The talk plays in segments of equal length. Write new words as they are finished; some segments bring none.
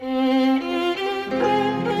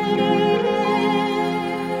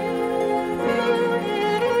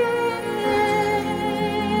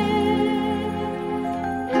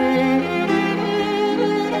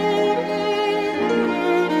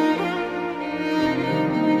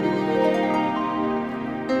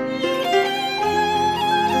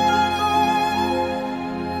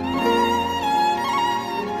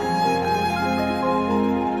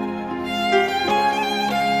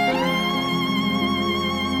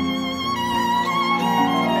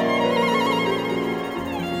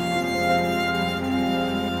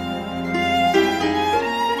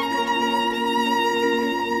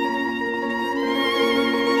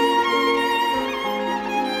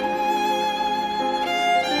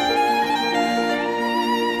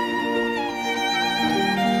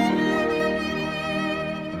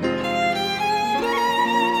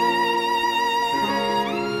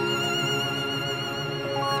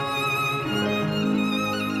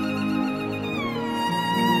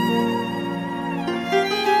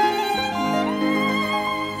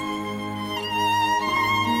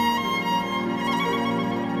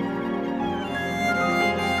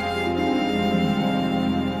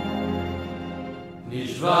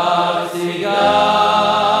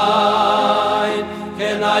Nishvachzigai,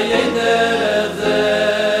 ken ayeder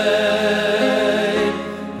zei,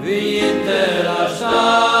 v'yiter hashay,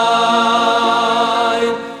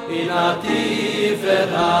 in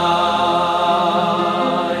atiferai,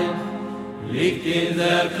 liegt in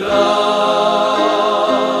der Kreuz,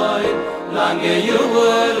 lange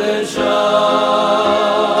Jungen schein,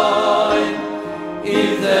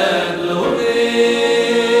 in der Lubik,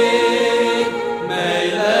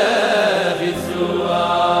 Melech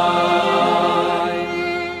Yisruai.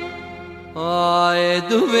 Ay,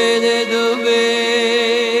 du bid,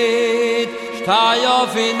 stei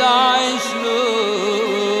auf in dein Schluss,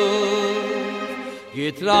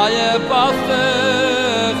 getreue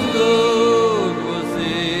Pastech,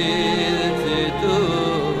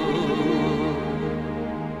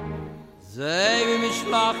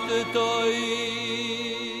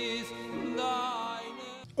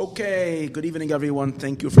 Okay, good evening everyone.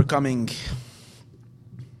 Thank you for coming.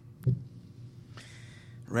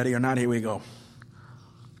 Ready or not, here we go.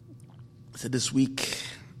 So this week,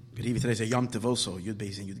 good evening, today's a Yom Tov also, Yud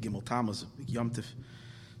Beis and Yud Gimel Tammuz, Yom Tov.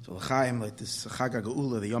 So l'chaim, like this Chag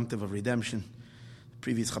HaGeula, the Yom Tov of redemption. The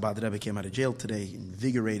previous Chabad Rebbe came out of jail today,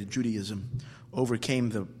 invigorated Judaism, overcame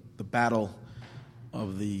the battle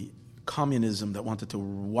of the communism that wanted to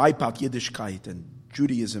wipe out Yiddishkeit, and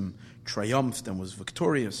Judaism triumphed and was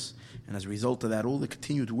victorious. And as a result of that, all the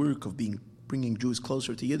continued work of bringing Jews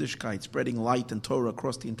closer to Yiddishkeit, spreading light and Torah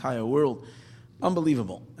across the entire world,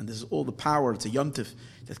 unbelievable. And this is all the power. It's a Yom Tov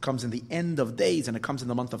that comes in the end of days, and it comes in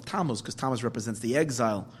the month of Tammuz, because Tammuz represents the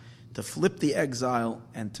exile, to flip the exile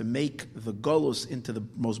and to make the Golus into the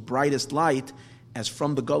most brightest light, as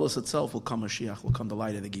from the Golus itself will come Moshiach, will come the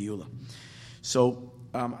light of the Geula. So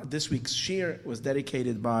this week's shir was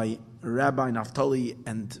dedicated by Rabbi Naftali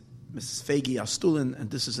and Mrs. Fegi Astulin, and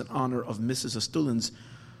this is in honor of Mrs. Astulin's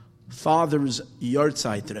father's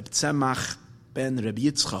Yortzeit, Reb Tzemach ben Reb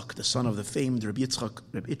Yitzchak, the son of the famed Reb Yitzchak,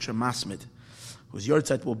 Reb Itcha Masmid, whose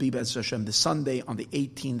Yortzeit will be Be'ez Hashem this Sunday on the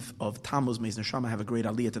 18th of Tammuz. May his neshama have a great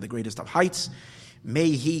aliyah to the greatest of heights.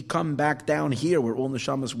 May he come back down here where all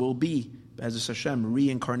neshamas will be, Be'ez Hashem,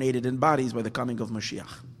 reincarnated in bodies by the coming of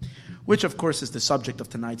Moshiach. Which, of course, is the subject of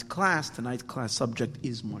tonight's class. Tonight's class subject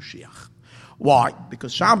is Moshiach. Why?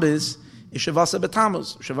 Because Shabbos is Shavasa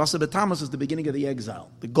B'Tammuz. Shavasa B'Tammuz is the beginning of the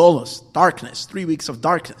exile, the Golus, darkness, 3 weeks of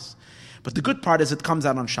darkness. But the good part is it comes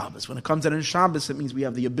out on Shabbos. When it comes out on Shabbos, it means we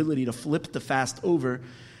have the ability to flip the fast over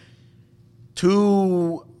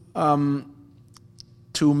to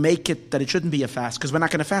make it that it shouldn't be a fast, because we're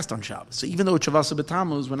not going to fast on Shabbos. So even though it's Shavasa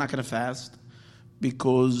B'Tammuz, we're not going to fast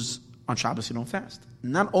because on Shabbos you don't fast.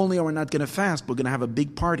 Not only are we not going to fast, we're going to have a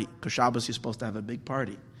big party, because Shabbos you're supposed to have a big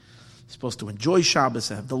party. You're supposed to enjoy Shabbos,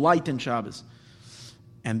 have delight in Shabbos.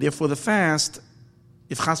 And therefore the fast,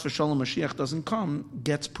 if Chas v'Shalom Mashiach doesn't come,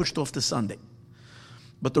 gets pushed off to Sunday.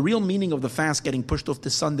 But the real meaning of the fast getting pushed off to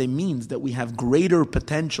Sunday means that we have greater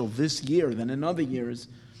potential this year than in other years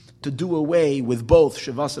to do away with both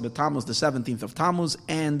Shavasa B'Tammuz, the 17th of Tammuz,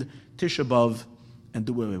 and Tisha B'Av, and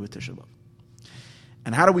do away with Tisha B'Av.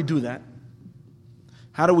 And how do we do that?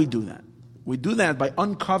 How do we do that? We do that by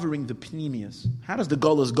uncovering the pneumius. How does the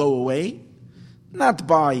Golus go away? Not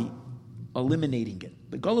by eliminating it.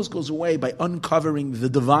 The Golus goes away by uncovering the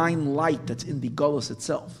divine light that's in the Golus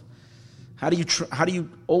itself. How do you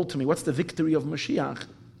ultimately, what's the victory of Moshiach?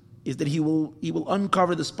 Is that he will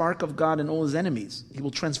uncover the spark of God in all his enemies. He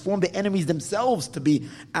will transform the enemies themselves to be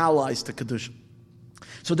allies to Kedusha.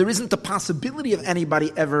 So there isn't a possibility of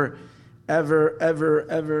anybody ever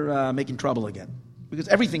making trouble again. Because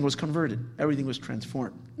everything was converted. Everything was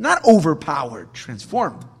transformed. Not overpowered,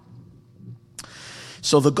 transformed.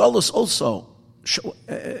 So the Golus also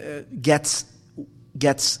gets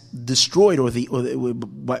destroyed,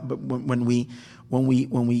 when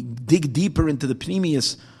we dig deeper into the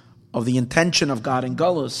pneumius of the intention of God in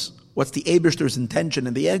Golus, what's the Eibishter's intention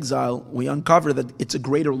in the exile, we uncover that it's a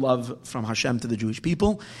greater love from Hashem to the Jewish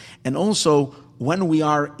people. And also, when we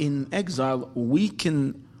are in exile, we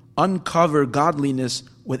can uncover godliness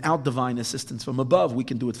without divine assistance from above. We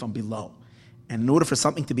can do it from below. And in order for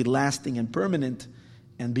something to be lasting and permanent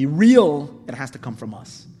and be real, it has to come from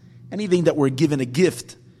us. Anything that we're given a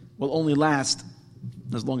gift will only last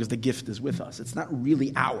as long as the gift is with us. It's not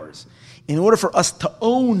really ours. In order for us to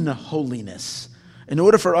own holiness, in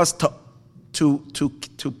order for us to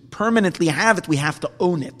permanently have it, we have to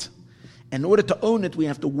own it. In order to own it, we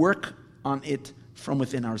have to work on it from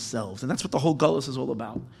within ourselves. And that's what the whole Golus is all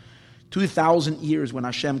about. 2,000 years when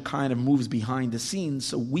Hashem kind of moves behind the scenes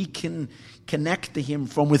so we can connect to Him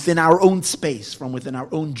from within our own space, from within our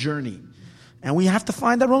own journey. And we have to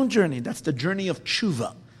find our own journey. That's the journey of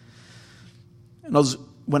tshuva. And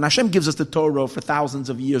when Hashem gives us the Torah for thousands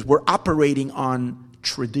of years, we're operating on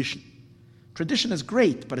tradition. Tradition is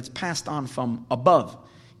great, but it's passed on from above.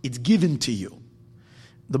 It's given to you.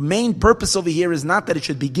 The main purpose over here is not that it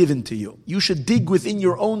should be given to you. You should dig within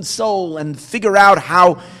your own soul and figure out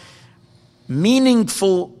how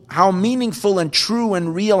meaningful and true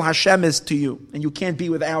and real Hashem is to you. And you can't be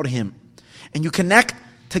without Him. And you connect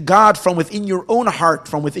to God from within your own heart,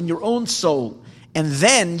 from within your own soul. And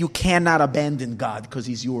then you cannot abandon God because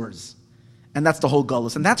He's yours. And that's the whole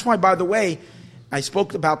Golus. And that's why, by the way, I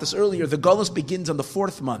spoke about this earlier, the Golus begins on the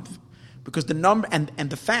 4th month. Because the number and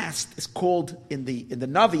the fast is called in the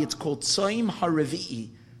Navi, it's called Tzoim HaRevi'i,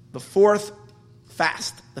 the 4th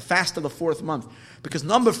fast, the fast of the 4th month. Because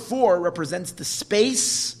number 4 represents the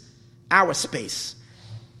space, our space.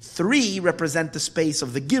 3 represent the space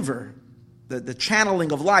of the giver, the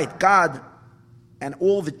channeling of light. God and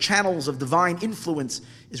all the channels of divine influence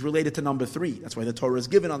is related to number 3. That's why the Torah is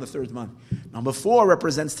given on the 3rd month. Number 4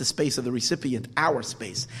 represents the space of the recipient, our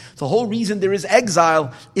space. The whole reason there is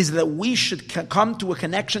exile is that we should come to a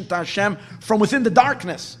connection to Hashem from within the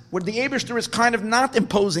darkness, where the Eibishter is kind of not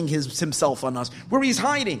imposing himself on us, where He's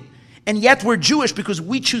hiding. And yet we're Jewish because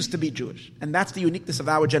we choose to be Jewish. And that's the uniqueness of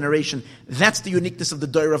our generation. That's the uniqueness of the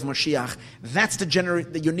Doer of Moshiach. That's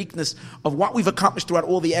the uniqueness of what we've accomplished throughout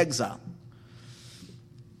all the exile.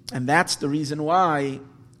 And that's the reason why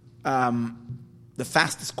the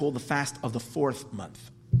fast is called the fast of the 4th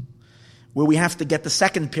month, where we have to get the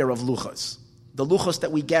second pair of luchos. The luchos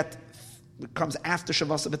that we get comes after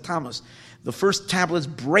Shavas B'Tammuz. The first tablets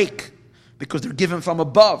break because they're given from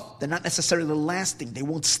above. They're not necessarily lasting. They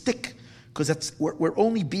won't stick because we're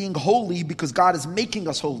only being holy because God is making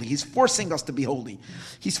us holy. He's forcing us to be holy.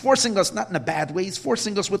 He's forcing us not in a bad way. He's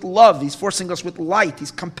forcing us with love. He's forcing us with light. He's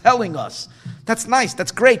compelling us. That's nice.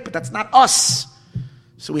 That's great. But that's not us.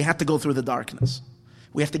 So we have to go through the darkness.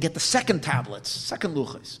 We have to get the second tablets, second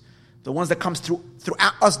luchos, the ones that comes through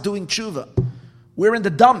us doing tshuva. We're in the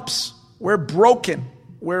dumps. We're broken.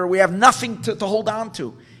 We have nothing to hold on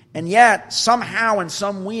to. And yet, somehow and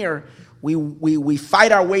somewhere, we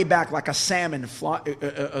fight our way back like a salmon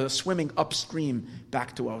swimming upstream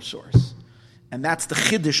back to our source. And that's the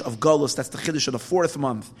chiddush of Golus. That's the chiddush of the 4th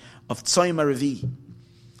month of Tzoim HaRevi'i. And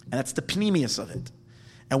that's the pnimius of it.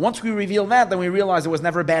 And once we reveal that, then we realize there was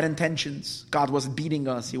never bad intentions. God wasn't beating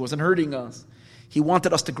us. He wasn't hurting us. He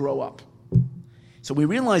wanted us to grow up. So we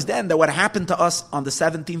realized then that what happened to us on the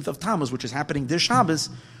 17th of Tammuz, which is happening this Shabbos,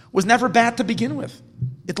 was never bad to begin with.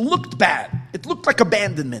 It looked bad. It looked like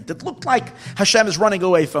abandonment. It looked like Hashem is running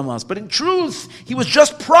away from us. But in truth, He was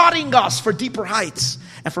just prodding us for deeper heights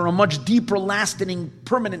and for a much deeper, lasting,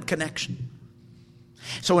 permanent connection.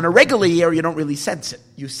 So in a regular year, you don't really sense it.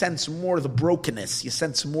 You sense more the brokenness. You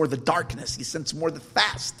sense more the darkness. You sense more the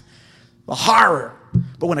fast, the horror.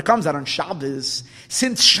 But when it comes out on Shabbos,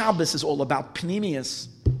 since Shabbos is all about pnimius,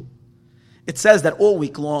 it says that all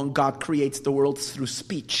week long God creates the world through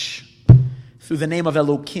speech, through the name of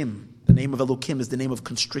Elokim. The name of Elokim is the name of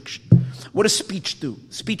constriction. What does speech do?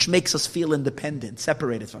 Speech makes us feel independent,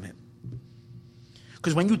 separated from Him.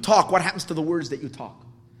 Because when you talk, what happens to the words that you talk?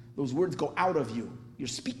 Those words go out of you. You're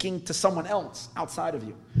speaking to someone else outside of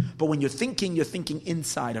you. But when you're thinking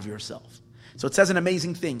inside of yourself. So it says an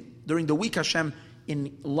amazing thing. During the week, Hashem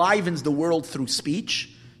enlivens the world through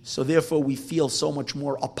speech. So therefore, we feel so much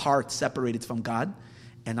more apart, separated from God.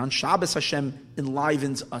 And on Shabbos, Hashem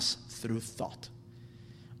enlivens us through thought.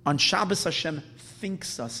 On Shabbos, Hashem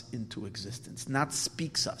thinks us into existence, not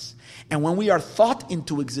speaks us. And when we are thought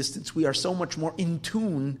into existence, we are so much more in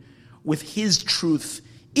tune with His truth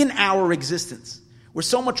in our existence. We're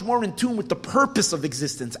so much more in tune with the purpose of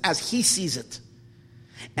existence as He sees it.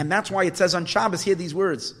 And that's why it says on Shabbos, hear these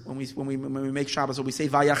words. When we make Shabbos, we say,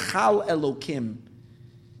 Vayachal Elokim.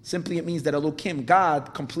 Simply it means that Elokim,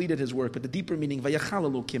 God, completed His work. But the deeper meaning, Vayachal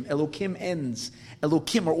Elokim. Elokim ends.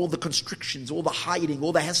 Elokim are all the constrictions, all the hiding,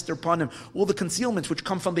 all the hester panim, all the concealments which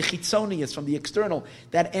come from the chitzonius, from the external.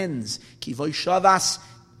 That ends. Ki Vaishavas,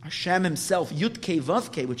 Hashem Himself, Yud-Ke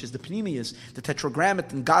Vav-Ke, which is the Pnimius, the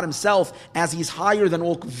Tetragrammaton, God Himself, as He's higher than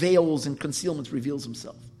all veils and concealments, reveals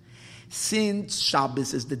Himself. Since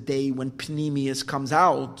Shabbos is the day when Pnimius comes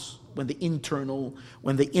out, when the internal,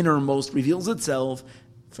 when the innermost reveals itself,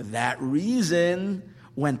 for that reason,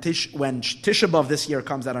 when Tisha B'Av this year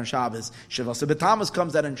comes out on Shabbos, Shavas B'Tammuz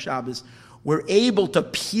comes out on Shabbos, we're able to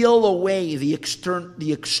peel away the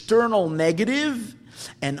external negative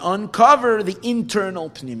and uncover the internal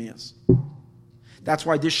pnimius. That's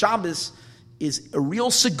why this Shabbos is a real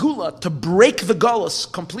segula to break the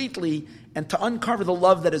gullus completely and to uncover the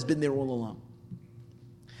love that has been there all along.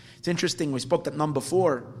 It's interesting, we spoke that number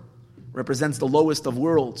 4 represents the lowest of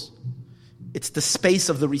worlds. It's the space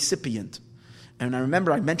of the recipient. And I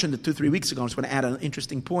remember I mentioned it 2-3 weeks ago. I just want to add an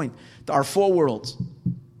interesting point. There are 4 worlds.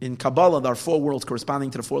 In Kabbalah, there are 4 worlds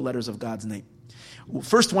corresponding to the 4 letters of God's name.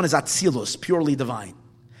 First one is Atzilus, purely divine.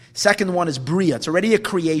 Second one is Bria. It's already a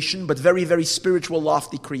creation, but very, very spiritual,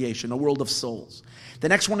 lofty creation, a world of souls. The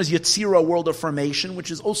next one is Yetzirah, a world of formation, which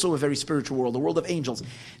is also a very spiritual world, a world of angels.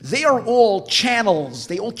 They are all channels.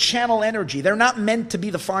 They all channel energy. They're not meant to be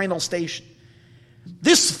the final station.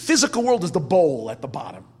 This physical world is the bowl at the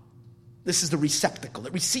bottom. This is the receptacle.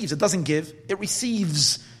 It receives. It doesn't give. It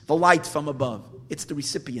receives the light from above. It's the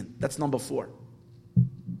recipient. That's number 4.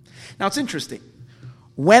 Now it's interesting.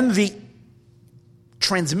 When the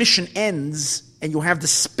transmission ends and you have the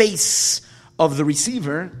space of the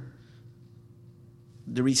receiver,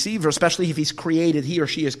 especially if he or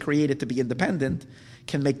she is created to be independent,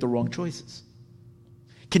 can make the wrong choices.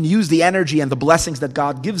 Can use the energy and the blessings that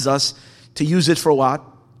God gives us to use it for what?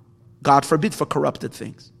 God forbid, for corrupted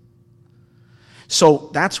things. So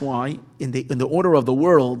that's why in the order of the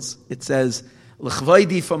worlds, it says,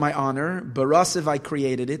 L'chvaydi, for my honor, Barasiv, I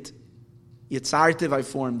created it, Yitzartiv, I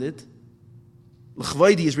formed it.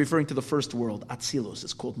 L'chvaydi is referring to the first world, Atzilus,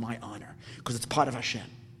 it's called my honor, because it's part of Hashem.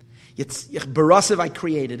 Barasiv, I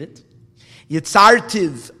created it.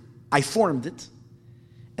 Yitzartiv, I formed it.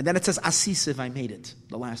 And then it says Asisiv, I made it,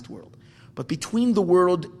 the last world. But between the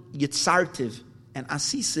word Yitzartiv and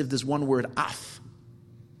Asisiv, there's one word, Af.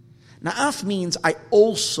 Now, Af means I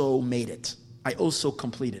also made it. I also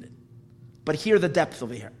completed it. But hear the depth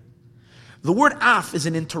over here. The word Af is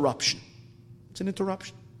an interruption. It's an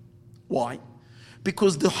interruption. Why?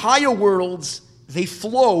 Because the higher worlds, they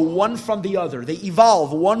flow one from the other. They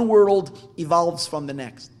evolve. One world evolves from the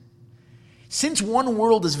next. Since one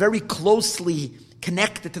world is very closely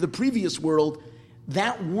connected to the previous world,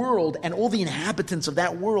 that world and all the inhabitants of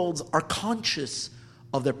that world are conscious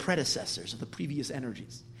of their predecessors, of the previous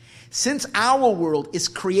energies. Since our world is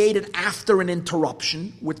created after an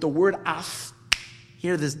interruption with the word Af,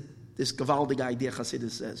 here this Gavaldig idea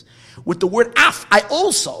Chassidus says, with the word Af,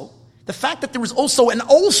 the fact that there is also an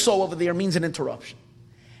also over there means an interruption.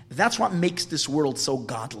 That's what makes this world so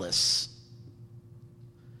godless,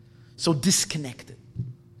 so disconnected.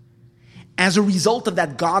 As a result of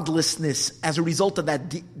that godlessness, as a result of that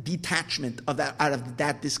detachment out of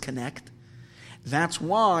that disconnect, that's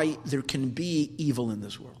why there can be evil in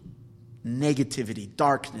this world. Negativity,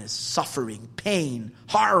 darkness, suffering, pain,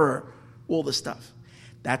 horror, all this stuff.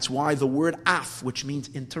 That's why the word Af, which means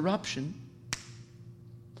interruption,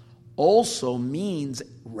 also means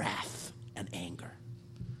wrath and anger.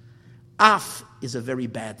 Af is a very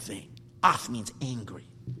bad thing. Af means angry.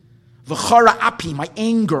 V'chara api, my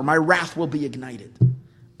anger, my wrath will be ignited.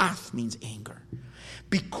 Af means anger.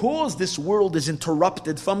 Because this world is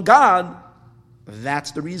interrupted from God,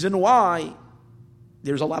 that's the reason why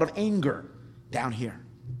there's a lot of anger down here.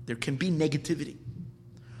 There can be negativity.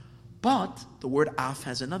 But the word Af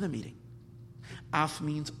has another meaning. Af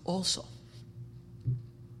means also.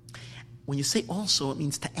 When you say also, it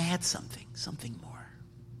means to add something more.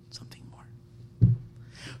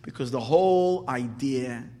 Because the whole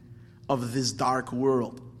idea of this dark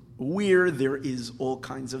world, where there is all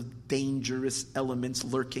kinds of dangerous elements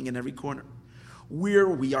lurking in every corner, where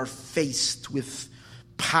we are faced with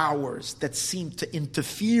powers that seem to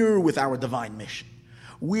interfere with our divine mission,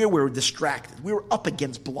 where we're distracted, we're up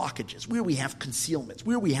against blockages, where we have concealments,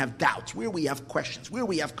 where we have doubts, where we have questions, where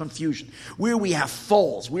we have confusion, where we have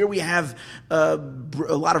falls, where we have a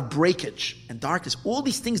lot of breakage and darkness, all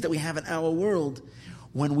these things that we have in our world.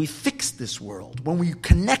 When we fix this world, when we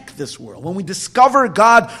connect this world, when we discover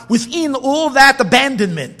God within all that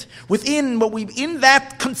abandonment, within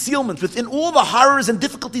that concealment, within all the horrors and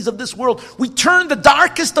difficulties of this world, we turn the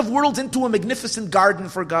darkest of worlds into a magnificent garden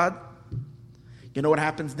for God. You know what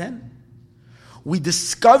happens then? We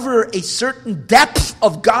discover a certain depth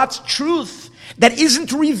of God's truth that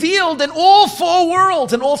isn't revealed in all 4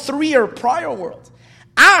 worlds, and all 3 are prior worlds.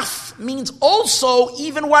 Af means also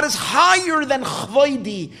even what is higher than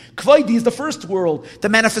Chvaydi. Chvaydi is the first world, the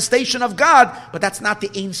manifestation of God, but that's not the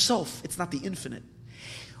Ein Sof, it's not the infinite.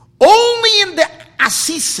 Only in the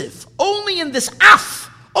Asisiv, only in this Af,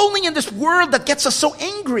 only in this world that gets us so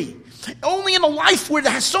angry, only in a life where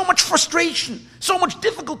there has so much frustration, so much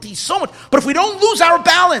difficulty, so much. But if we don't lose our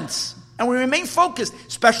balance and we remain focused,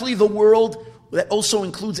 especially the world that also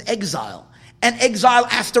includes exile, and exile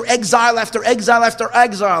after exile after exile after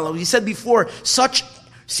exile. As we said before, such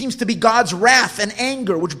seems to be God's wrath and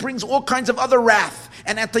anger, which brings all kinds of other wrath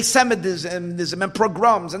and anti-Semitism and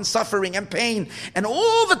pogroms and suffering and pain and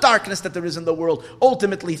all the darkness that there is in the world,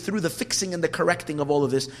 ultimately through the fixing and the correcting of all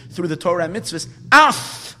of this, through the Torah and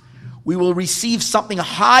mitzvahs, we will receive something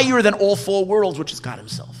higher than all four worlds, which is God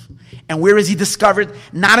himself. And where is he discovered?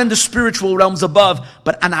 Not in the spiritual realms above,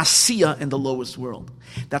 but an Asiya in the lowest world.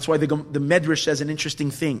 That's why the Medrash says an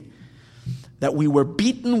interesting thing, that we were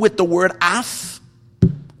beaten with the word af.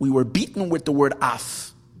 We were beaten with the word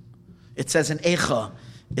af. It says in Echa,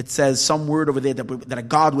 it says some word over there that a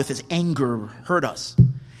God with his anger hurt us.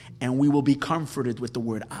 And we will be comforted with the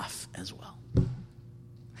word af as well.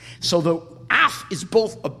 So the af is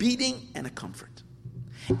both a beating and a comfort.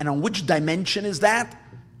 And on which dimension is that?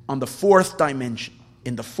 On the fourth dimension.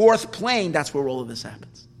 In the fourth plane, that's where all of this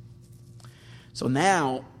happens. So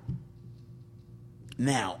now,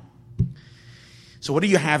 so what do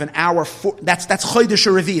you have in our that's Chodesh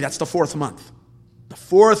Revi, that's the fourth month. The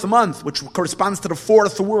fourth month, which corresponds to the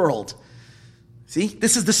fourth world. See,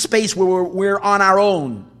 this is the space where we're on our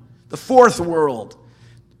own. The fourth world.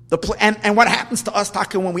 And what happens to us,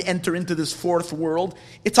 Taka, when we enter into this fourth world?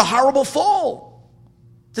 It's a horrible fall.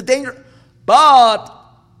 It's a danger. But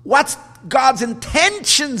what's God's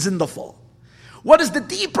intentions in the fall? What is the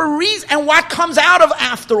deeper reason? And what comes out of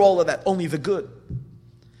after all of that? Only the good.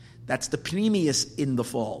 That's the pneumius in the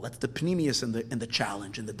fall. That's the pneumius in the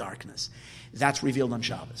challenge, in the darkness. That's revealed on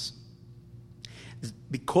Shabbos.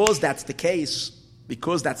 Because that's the case,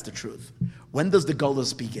 because that's the truth. When does the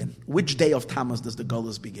Golus begin? Which day of Tammuz does the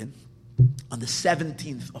Golus begin? On the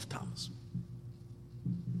 17th of Tammuz.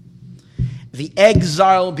 The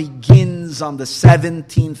exile begins on the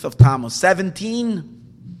 17th of Tammuz. 17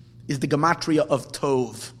 is the gematria of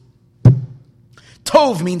Tov.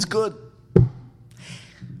 Tov means good.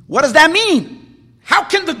 What does that mean? How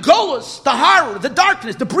can the Golus, the horror, the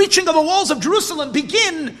darkness, the breaching of the walls of Jerusalem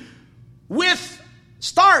begin with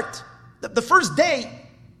start? The first day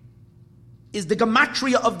is the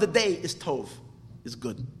gematria of the day is Tov, is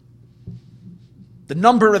good. The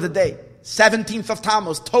number of the day. 17th of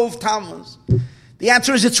Tammuz, Tov Tammuz. The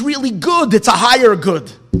answer is it's really good. It's a higher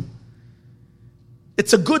good.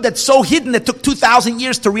 It's a good that's so hidden it took 2,000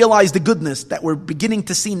 years to realize the goodness that we're beginning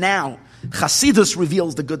to see now. Chassidus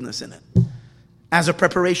reveals the goodness in it as a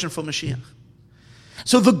preparation for Mashiach.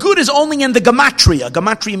 So the good is only in the gematria.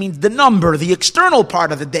 Gematria means the number. The external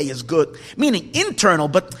part of the day is good, meaning internal,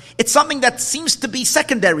 but it's something that seems to be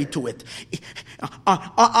secondary to it.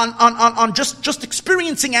 On just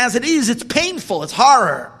experiencing as it is, it's painful, it's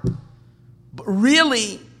horror. But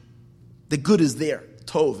really, the good is there.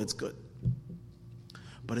 Tov, it's good.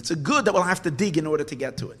 But it's a good that we'll have to dig in order to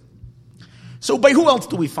get to it. So by who else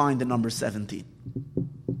do we find the number 17?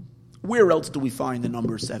 Where else do we find the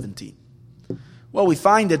number 17? Well, we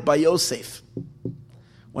find it by Yosef.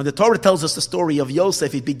 When the Torah tells us the story of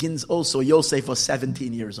Yosef, it begins also, Yosef was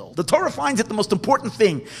 17 years old. The Torah finds it the most important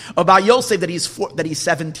thing about Yosef that he's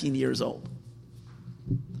 17 years old.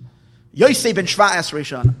 Yosef ben Shva'as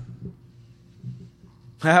Rishana.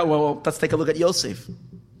 Well, let's take a look at Yosef.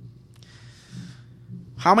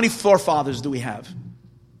 How many forefathers do we have?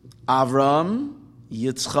 Avram,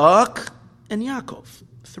 Yitzchak, and Yaakov.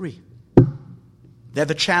 3. They're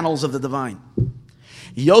the channels of the divine.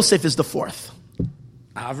 Yosef is the fourth.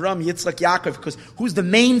 Avram, Yitzchak, Yaakov, because who's the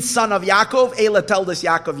main son of Yaakov? Eila tells us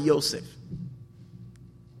Yaakov, Yosef.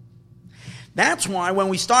 That's why when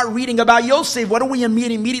we start reading about Yosef, what do we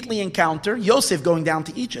immediately encounter? Yosef going down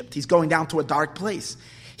to Egypt. He's going down to a dark place.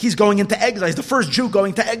 He's going into exile. He's the first Jew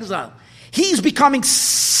going to exile. He's becoming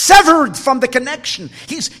severed from the connection.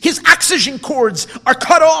 His oxygen cords are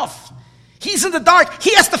cut off. He's in the dark.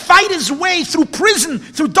 He has to fight his way through prison,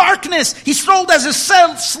 through darkness. He's sold as a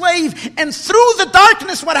slave. And through the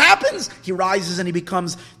darkness, what happens? He rises and he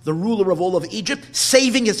becomes the ruler of all of Egypt,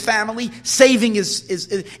 saving his family, saving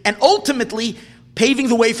his and ultimately paving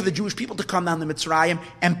the way for the Jewish people to come down to Mitzrayim,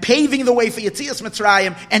 and paving the way for Yetzias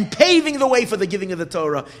Mitzrayim, and paving the way for the giving of the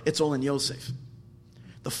Torah. It's all in Yosef.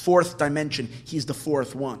 The fourth dimension, he's the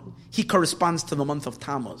fourth one. He corresponds to the month of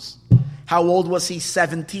Tammuz. How old was he?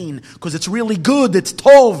 17. Because it's really good. It's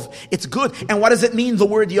tov. It's good. And what does it mean, the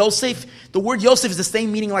word Yosef? The word Yosef is the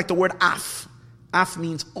same meaning like the word af. Af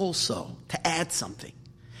means also, to add something.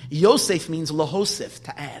 Yosef means lahosef,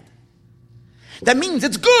 to add. That means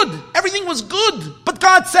it's good. Everything was good. But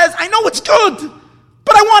God says, I know it's good,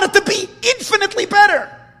 but I want it to be infinitely better.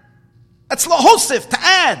 That's lahosef, to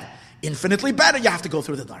add. Infinitely better, you have to go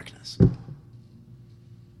through the darkness.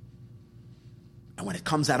 And when it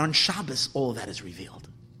comes out on Shabbos, all of that is revealed.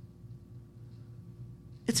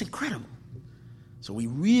 It's incredible. So we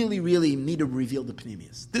really, really need to reveal the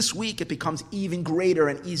Pnimius. This week it becomes even greater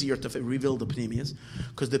and easier to reveal the Pnimius,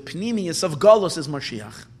 because the Pnimius of Galus is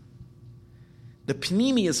Moshiach. The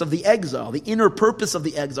Pnimius of the exile, the inner purpose of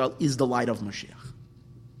the exile, is the light of Moshiach.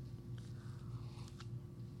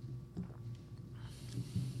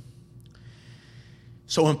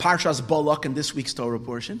 So in Parshas Balak, in this week's Torah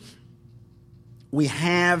portion, we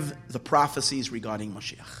have the prophecies regarding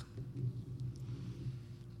Moshiach.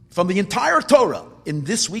 From the entire Torah, in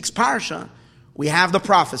this week's Parsha, we have the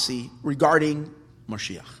prophecy regarding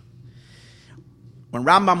Moshiach. When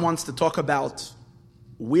Rambam wants to talk about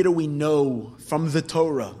where do we know from the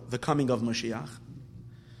Torah the coming of Moshiach,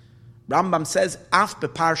 Rambam says, Af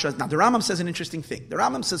beParsha. Now the Rambam says an interesting thing. The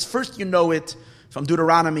Rambam says, first you know it from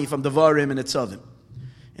Deuteronomy, from Devarim and Nitzavim.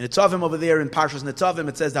 In Nitzavim over there, in Parshas Nitzavim,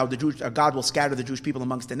 it says that God will scatter the Jewish people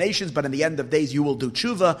amongst the nations, but in the end of days you will do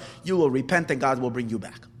tshuva, you will repent, and God will bring you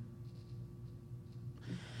back.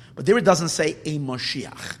 But there it doesn't say a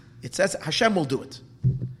Moshiach. It says Hashem will do it.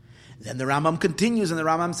 Then the Rambam continues, and the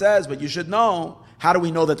Rambam says, but you should know, how do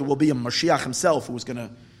we know that there will be a Moshiach himself who is going to,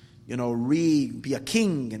 be a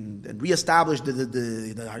king and reestablish the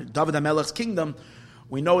David HaMelech's kingdom?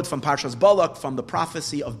 We know it from Parshas Balak, from the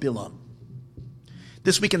prophecy of Bilam.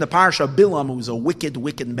 This week in the Parsha, Bilam, who's a wicked,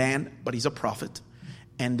 wicked man, but he's a prophet.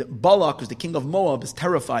 And Balak, who's the king of Moab, is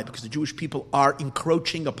terrified because the Jewish people are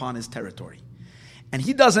encroaching upon his territory. And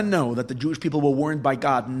he doesn't know that the Jewish people were warned by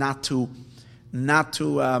God not to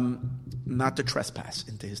trespass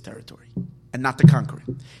into his territory and not to conquer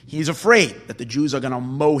him. He's afraid that the Jews are going to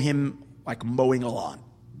mow him like mowing a lawn,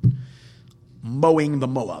 mowing the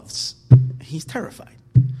Moabs. He's terrified.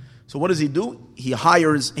 So what does he do? He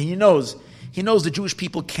hires, and he knows the Jewish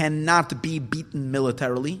people cannot be beaten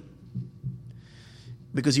militarily,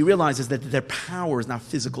 because he realizes that their power is not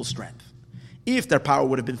physical strength. If their power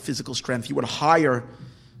would have been physical strength, he would hire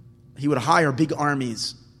big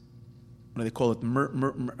armies. What do they call it?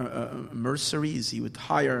 Mercenaries. He would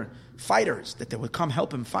hire fighters that they would come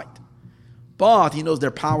help him fight. But he knows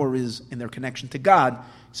their power is in their connection to God,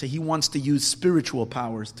 so he wants to use spiritual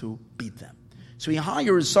powers to beat them. So he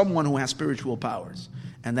hires someone who has spiritual powers,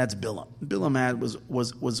 and that's Bilam. Bilam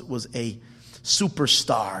was a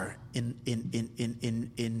superstar in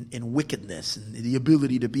wickedness, and the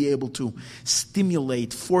ability to be able to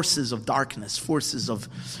stimulate forces of darkness, forces of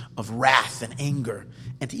wrath and anger,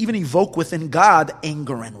 and to even evoke within God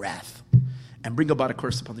anger and wrath, and bring about a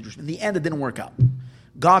curse upon the Jews. In the end, it didn't work out.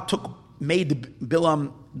 God made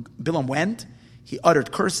Bilam went. He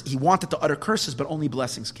uttered curse. He wanted to utter curses, but only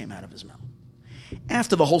blessings came out of his mouth.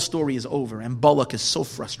 After the whole story is over, and Balak is so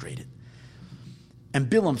frustrated, and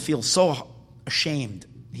Bilam feels so ashamed,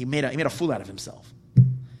 he made a fool out of himself.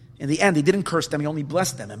 In the end, he didn't curse them; he only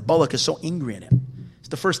blessed them. And Balak is so angry at him. It's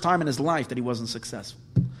the first time in his life that he wasn't successful.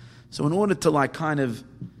 So, in order to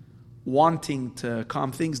wanting to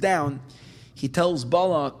calm things down, he tells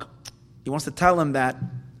Balak, he wants to tell him that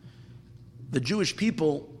the Jewish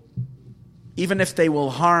people, even if they will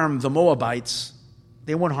harm the Moabites,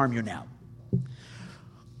 they won't harm you now.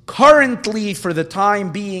 Currently, for the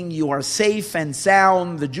time being, you are safe and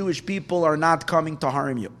sound. The Jewish people are not coming to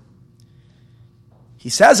harm you. He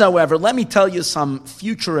says, however, let me tell you some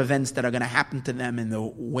future events that are going to happen to them in the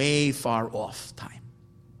way far off time.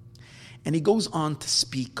 And he goes on to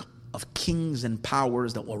speak of kings and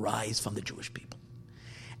powers that will rise from the Jewish people,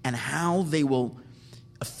 and how they will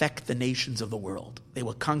affect the nations of the world. They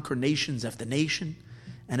will conquer nations after nation,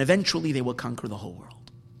 and eventually they will conquer the whole world.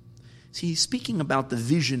 See, he's speaking about the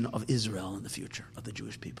vision of Israel in the future, of the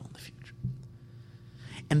Jewish people in the future.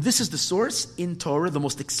 And this is the source in Torah, the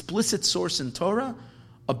most explicit source in Torah,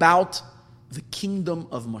 about the kingdom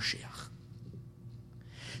of Moshiach.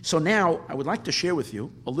 So now, I would like to share with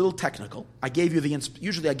you a little technical.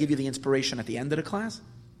 Usually I give you the inspiration at the end of the class.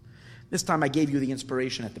 This time I gave you the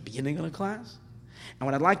inspiration at the beginning of the class. And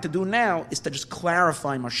what I'd like to do now is to just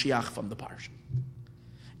clarify Moshiach from the Parsha.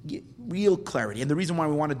 Real clarity. And the reason why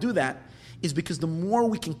we want to do that is because the more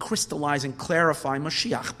we can crystallize and clarify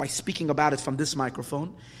Moshiach by speaking about it from this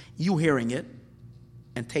microphone, you hearing it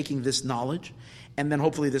and taking this knowledge, and then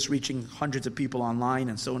hopefully this reaching hundreds of people online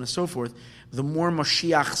and so on and so forth, the more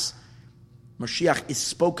Moshiach is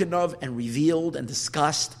spoken of and revealed and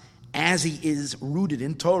discussed as he is rooted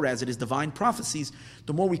in Torah, as it is divine prophecies,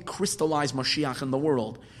 the more we crystallize Moshiach in the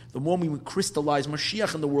world. The more we crystallize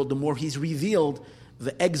Moshiach in the world, the more he's revealed.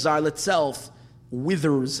 The exile itself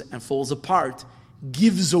withers and falls apart,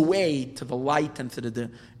 gives away to the light and to the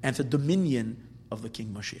dominion of the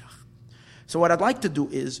King Moshiach. So what I'd like to do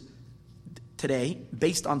is, today,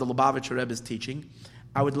 based on the Lubavitcher Rebbe's teaching,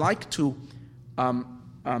 I would like to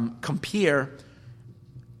compare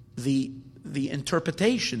the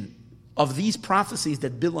interpretation of these prophecies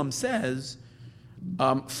that Bilam says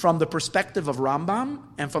from the perspective of Rambam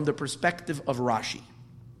and from the perspective of Rashi.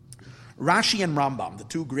 Rashi and Rambam, the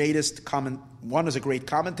two greatest one is a great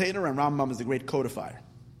commentator and Rambam is the great codifier.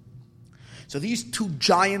 So these two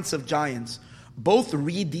giants of giants both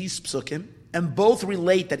read these psukim and both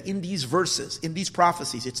relate that in these verses, in these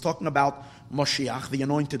prophecies, it's talking about Moshiach, the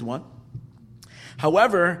anointed one.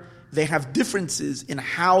 However, they have differences in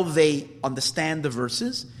how they understand the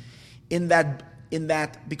verses, in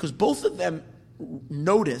that because both of them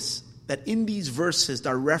notice that in these verses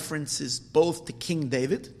there are references both to King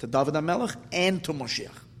David, to David HaMelech, and to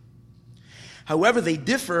Moshiach. However, they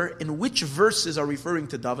differ in which verses are referring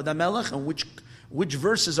to David HaMelech and which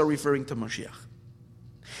verses are referring to Moshiach.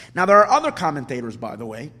 Now, there are other commentators, by the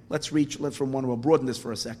way. Let's want to broaden this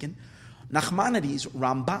for a second. Nachmanides,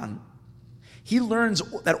 Ramban, he learns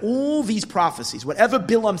that all these prophecies, whatever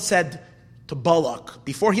Bilam said to Balak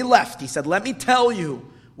before he left, he said, let me tell you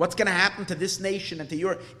what's going to happen to this nation and to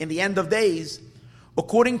your in the end of days.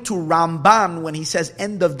 According to Ramban, when he says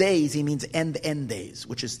end of days, he means end days,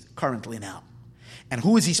 which is currently now. And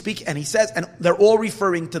who is he speaking? And he says, and they're all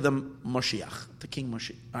referring to the Moshiach, to King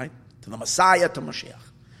Moshiach, right? To the Messiah, to Moshiach.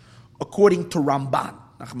 According to Ramban,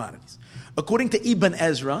 Nachmanides. According to Ibn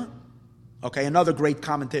Ezra, okay, another great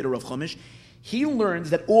commentator of Chumash, he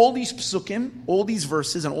learns that all these psukim, all these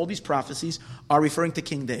verses, and all these prophecies are referring to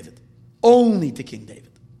King David. Only to King David.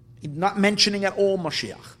 He's not mentioning at all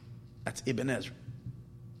Moshiach. That's Ibn Ezra.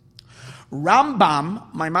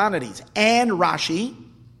 Rambam, Maimonides, and Rashi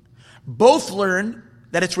both learn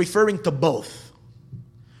that it's referring to both.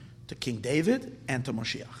 To King David and to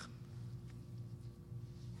Moshiach.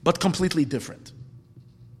 But completely different.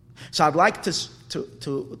 So I'd like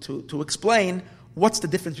to explain what's the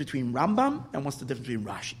difference between Rambam and what's the difference between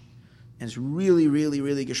Rashi. And it's really, really,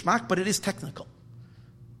 really geschmack, but it is technical.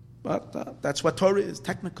 But that's what Torah is,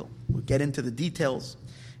 technical. We'll get into the details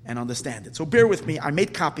and understand it. So bear with me. I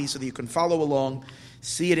made copies so that you can follow along,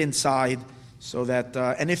 see it inside, so that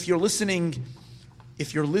and if you're listening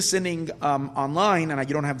online and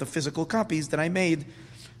you don't have the physical copies that I made,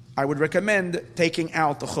 I would recommend taking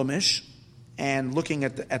out the Chumash and looking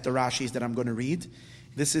at the Rashis that I'm going to read.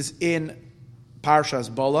 This is in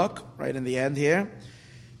Parshas Balak, right in the end here.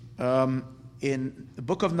 In the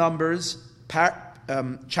book of Numbers,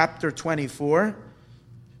 chapter 24,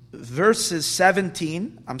 verses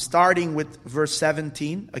 17. I'm starting with verse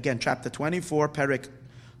 17. Again, chapter 24, Perek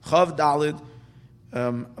Chav Dalid,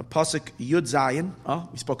 Pasuk Yud Zayin.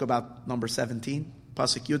 We spoke about number 17.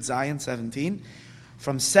 Pasuk Yud Zayin, 17.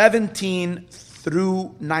 From 17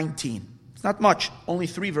 through 19. It's not much, only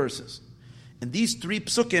 3 verses. And these 3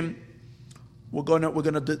 psukim, we're going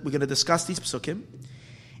to discuss these psukim.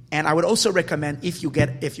 And I would also recommend if you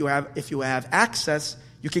have access,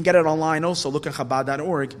 you can get it online also. Look at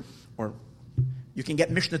Chabad.org, or you can get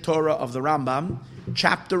Mishnah Torah of the Rambam,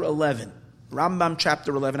 chapter 11. Rambam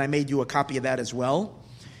chapter 11. I made you a copy of that as well.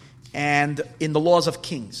 And in the Laws of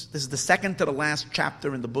Kings, this is the second to the last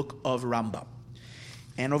chapter in the book of Rambam.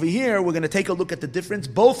 And over here, we're going to take a look at the difference.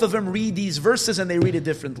 Both of them read these verses and they read it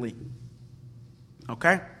differently.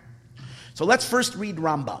 Okay? So let's first read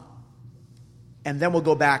Rambam. And then we'll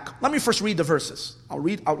go back. Let me first read the verses.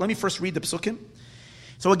 Let me first read the psukim.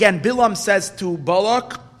 So again, Bilam says to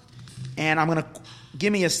Balak, and I'm going to,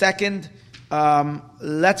 give me a second.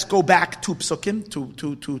 Let's go back to psukim,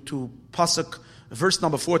 to pasuk, verse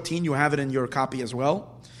number 14. You have it in your copy as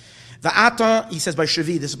well. Va'ata, he says by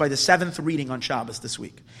Shavi, this is by the 7th reading on Shabbos this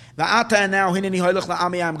week. Va'ata, and now, hineni hoylech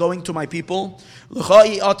la'ami, I'm going to my people.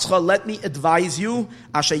 L'chai atzcha, let me advise you,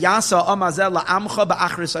 asher yasa amazeh la'amcha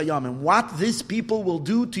ba'achris hayam, and what this people will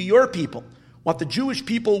do to your people, what the Jewish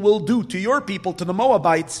people will do to your people, to the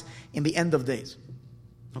Moabites, in the end of days.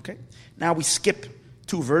 Okay? Now we skip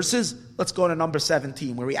 2 verses. Let's go to number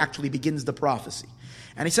 17, where he actually begins the prophecy.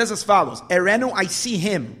 And he says as follows, Erenu, I see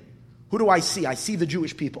him. Who do I see? I see the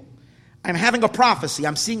Jewish people. I'm having a prophecy.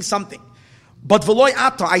 I'm seeing something. But Veloy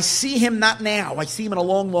Ata, I see him not now. I see him in a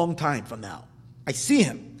long, long time from now. I see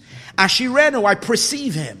him. Ashirenu, I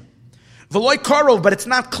perceive him. Veloy Karov, but it's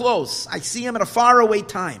not close. I see him at a faraway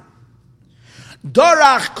time.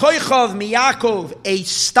 Dorach Koichav Miyakov, a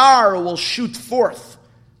star will shoot forth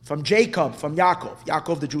from Jacob, from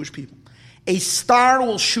Yaakov, the Jewish people. A star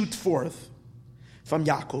will shoot forth from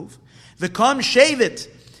Yaakov. V'kam Shavit,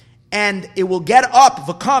 and it will get up,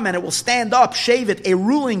 v'kam, and it will stand up, Shavit, a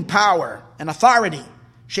ruling power, an authority.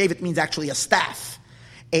 Shavit means actually a staff.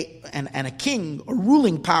 And a king, a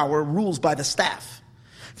ruling power, rules by the staff.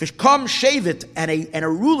 V'kam Shavit, and a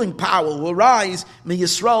ruling power will rise, min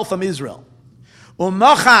Yisrael, from Israel.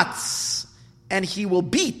 Umachatz, and he will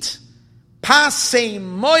beat Pasei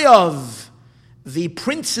Moav, the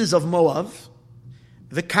princes of Moab,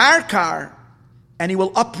 the Karkar, and he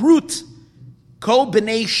will uproot Kol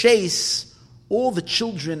B'nei Shes, all the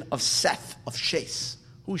children of Seth, of Shes.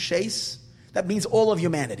 Who's Shes? That means all of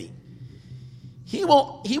humanity. He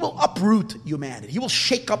will uproot humanity. He will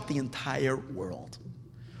shake up the entire world.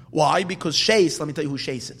 Why? Because Shes, let me tell you who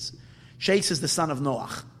Shes is. Shes is the son of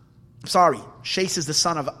Noach. Shes is the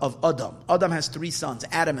son of Adam. Adam has 3 sons.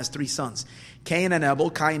 Adam has 3 sons. Cain and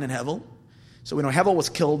Hevel. So we know Hevel was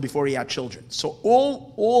killed before he had children. So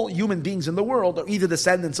all human beings in the world are either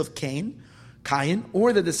descendants of Cain,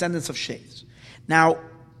 or the descendants of Shes. Now,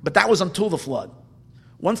 but that was until the flood.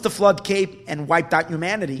 Once the flood came and wiped out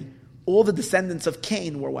humanity, all the descendants of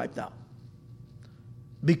Cain were wiped out.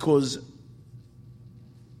 Because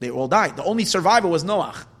they all died. The only survivor was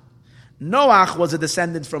Noach. Noach was a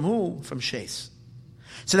descendant from who? From Shes.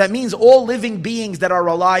 So that means all living beings that are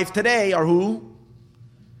alive today are who?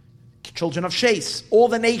 Children of Shes. All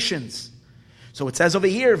the nations. So it says over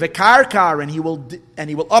here, V'karkar, and he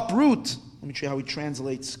will uproot. Let me show you how he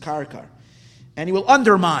translates karkar. And he will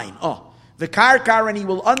undermine. V'karkar, and he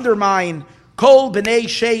will undermine Kol B'nei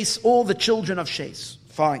Shes, all the children of Shes.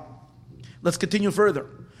 Fine. Let's continue further.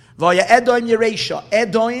 V'ya Edom Yeresha.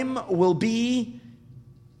 Edom will be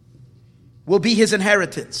his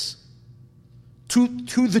inheritance to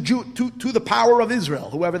the power of Israel,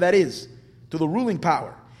 whoever that is, to the ruling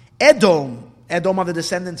power. Edom are the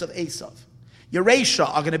descendants of Esav. Yeresha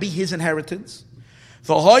are going to be his inheritance.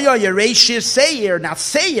 V'hoya Yeresha Seir, now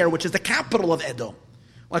Seir, which is the capital of Edom.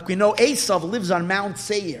 Like we know, Esav lives on Mount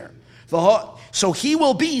Seir. So he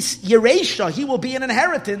will be Yeresha. He will be an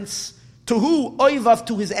inheritance to who? Oivav,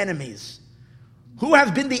 to his enemies. Who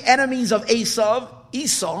have been the enemies of Esav?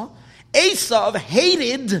 Esau. Esav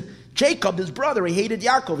hated Jacob, his brother. He hated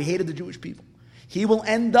Yaakov. He hated the Jewish people. He will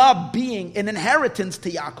end up being an inheritance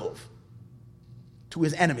to Yaakov, to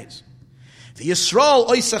his enemies. The Yisrael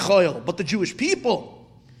oisechoil, but the Jewish people,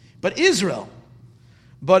 but Israel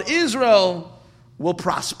will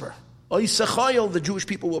prosper. Oisechoil, the Jewish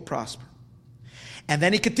people will prosper. And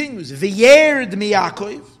then he continues, V'yerd mi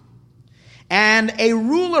Yaakov, and a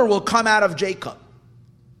ruler will come out of Jacob.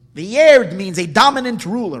 V'yerd means a dominant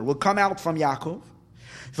ruler will come out from Yaakov.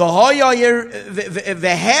 V'hevid,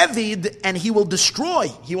 and he will destroy,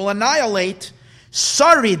 he will annihilate,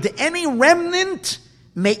 Sarid, any remnant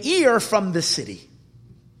Meir from the city.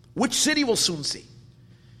 Which city we'll soon see.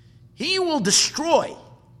 He will destroy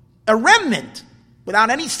a remnant without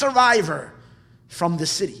any survivor from the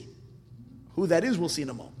city. Who that is, we'll see in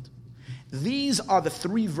a moment. These are the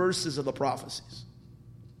 3 verses of the prophecies.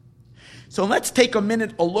 So let's take a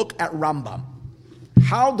look at Rambam.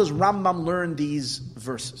 How does Rambam learn these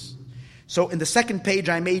verses? So in the second page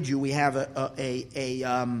I made you, we have a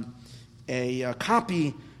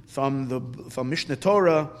copy from Mishnah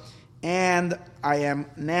Torah, and I am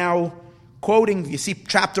now quoting. You see,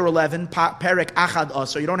 chapter 11, Perek Achad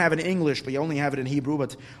Asar. You don't have it in English, but you only have it in Hebrew.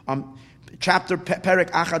 But chapter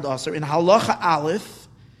Perek Achad Asar in Halacha Aleph,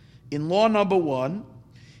 in law number 1,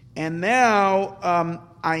 and now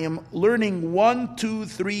I am learning 1, 2,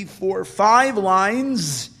 3, 4, 5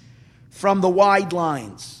 lines from the wide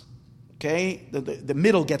lines. Okay, the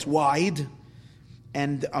middle gets wide,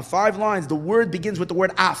 and 5 lines. The word begins with the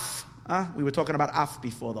word af. We were talking about af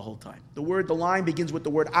before the whole time. The line begins with the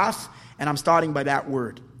word af, and I'm starting by that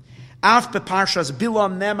word. Af beparshas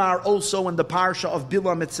Bilam Nemar, also in the parsha of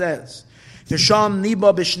Bilam it says, V'sham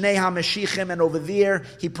niba b'shnei ha-meshichim, and over there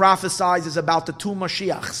he prophesies about the 2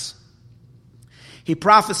 Moshiachs. He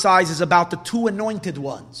prophesies about the 2 anointed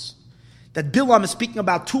ones. That Bilam is speaking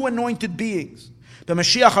about 2 anointed beings. The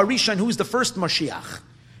Mashiach Harishon, who is the first Mashiach?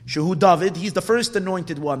 Shehu David, he's the first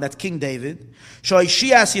anointed one, that's King David.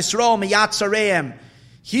 Shoishias Yisrael miyat zareim,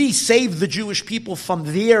 he saved the Jewish people from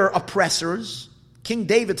their oppressors. King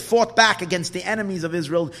David fought back against the enemies of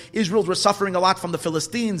Israel. Israel were suffering a lot from the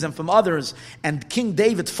Philistines and from others, and King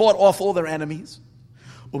David fought off all their enemies.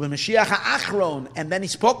 Mashiach ha'achron, and then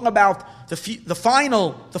he's spoken about the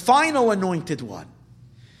final anointed one.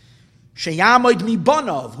 Sheyamod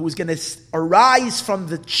mibanav, who is going to arise from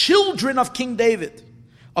the children of King David,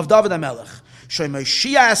 of David HaMelech.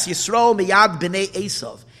 Shemashiach Yisrael miyad b'nei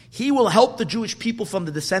Esav. He will help the Jewish people from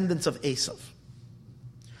the descendants of Esav.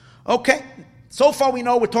 Okay, so far we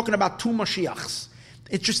know we're talking about 2 Mashiachs.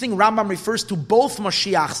 Interesting, Rambam refers to both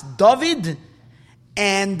Mashiachs, David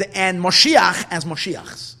and Moshiach, as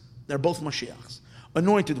Moshiachs. They're both Moshiachs.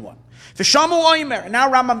 Anointed one. V'shamu oimer. Now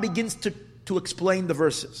Rambam begins to explain the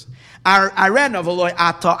verses.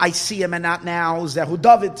 I see him and not now. Zehu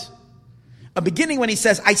David. A beginning when he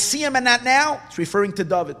says, I see him and not now, it's referring to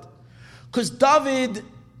David. Because David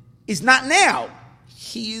is not now.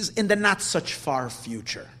 He is in the not such far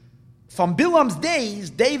future. From Bilam's days,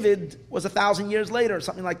 David was 1,000 years later, or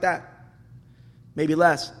something like that. Maybe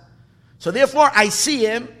less. So therefore, I see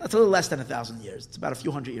him. That's a little less than 1,000 years. It's about a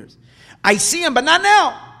few hundred years. I see him, but not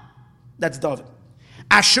now. That's David.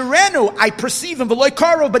 Asherenu, I perceive him, v'loy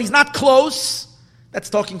karo, but he's not close. That's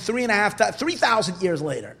talking 3,000 years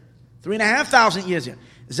later. 3,500 years here.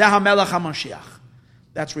 Zeha Melech HaMashiach.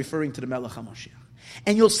 That's referring to the Melech HaMashiach.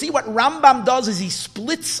 And you'll see what Rambam does is he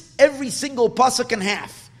splits every single pasuk in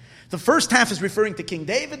half. The first half is referring to King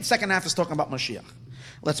David. The second half is talking about Mashiach.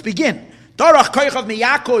 Let's begin. Darach koichav mi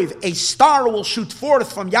Yaakov, a star will shoot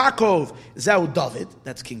forth from Yaakov. Zeu David,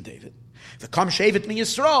 that's King David. V'kam shevet mi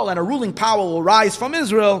Yisrael, and a ruling power will rise from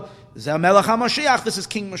Israel. Zeu Melech HaMashiach, this is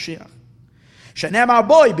King Mashiach. Shenemar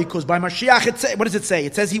boy, because by Mashiach, what does it say?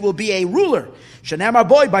 It says he will be a ruler. Shenemar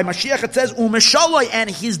boy, by Mashiach it says, Umeshaloi, and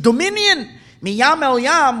his dominion, miyam el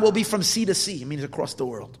yam, will be from sea to sea. It means across the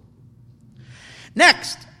world.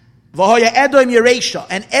 Next, V'hoya Edom Yeresha,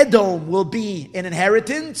 and Edom will be an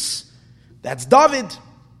inheritance. That's David,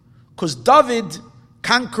 because David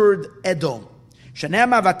conquered Edom.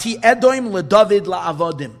 Shenema vati Edom leDavid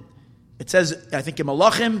la'avodim. It says, I think in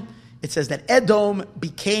Malachim, it says that Edom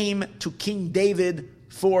became to King David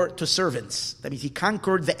to servants. That means he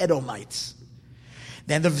conquered the Edomites.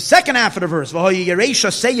 Then the second half of the verse, V'hoya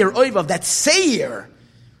Yeresha Seir Oivav, that Seir,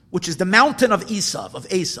 which is the mountain of Esau,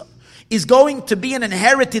 is going to be an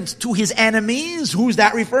inheritance to his enemies. Who's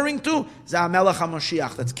that referring to? Melech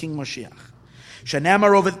HaMashiach, that's King Mashiach.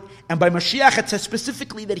 Shenamar over, and by Mashiach it says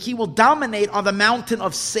specifically that he will dominate on the mountain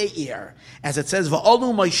of Seir. As it says,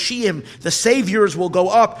 Va'olu Moshiach, the saviors will go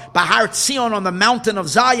up, Bahar Tzion, on the mountain of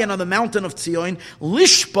Zion, on the mountain of Tzion,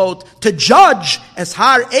 Lishpot, to judge, as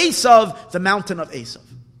Har Esav, the mountain of Esav.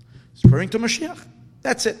 It's referring to Mashiach.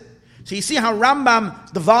 That's it. So you see how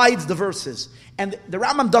Rambam divides the verses. And the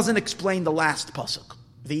Rambam doesn't explain the last pasuk.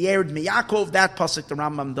 The Yered Miyakov, that pasuk the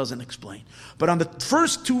Rambam doesn't explain. But on the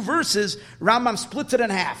first two verses, Rambam splits it in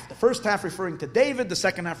half. The first half referring to David, the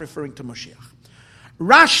second half referring to Moshiach.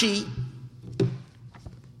 Rashi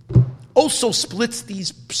also splits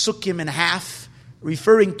these psukim in half,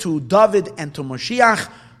 referring to David and to Moshiach,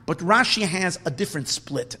 but Rashi has a different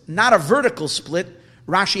split. Not a vertical split,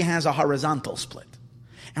 Rashi has a horizontal split.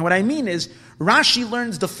 And what I mean is, Rashi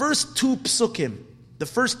learns the first two psukim, the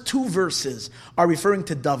first two verses are referring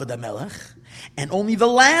to David HaMelech, and only the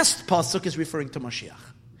last pasuk is referring to Mashiach.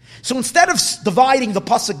 So instead of dividing the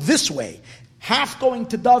pasuk this way, half going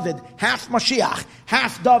to David, half Mashiach,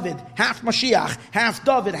 half David, half Mashiach, half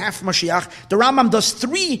David, half Mashiach, the Rambam does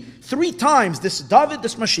three times, this David,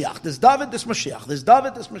 this Mashiach, this David, this Mashiach, this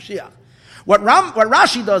David, this Mashiach. What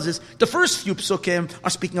Rashi does is, the first few psukim are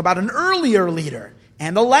speaking about an earlier leader,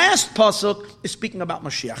 and the last pasuk is speaking about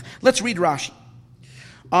Mashiach. Let's read Rashi.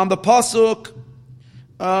 On the pasuk,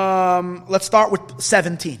 let's start with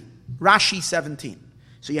 17. Rashi 17.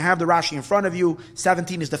 So you have the Rashi in front of you.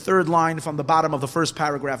 17 is the third line from the bottom of the first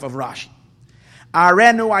paragraph of Rashi.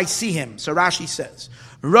 Arenu, I see him. So Rashi says,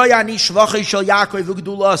 I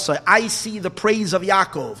see the praise of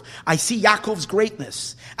Yaakov. I see Yaakov's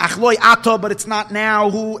greatness. But it's not now.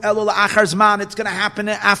 It's going to happen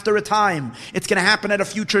after a time. It's going to happen at a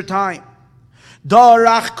future time.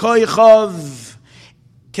 Darach koichov.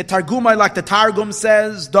 Ketargumai, like the Targum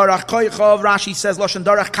says, Darach koichov. Rashi says, Loshen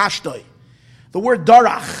darach kashtoi. The word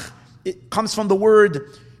darach, it comes from the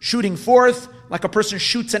word shooting forth, like a person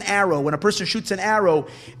shoots an arrow. When a person shoots an arrow,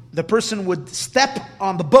 the person would step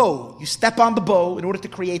on the bow. You step on the bow in order to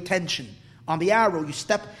create tension. On the arrow,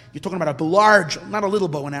 you're talking about a large, not a little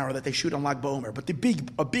bow and arrow that they shoot on Lag B'Omer, but a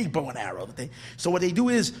big bow and arrow. So what they do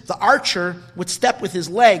is, the archer would step with his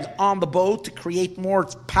leg on the bow to create more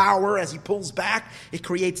power. As he pulls back, it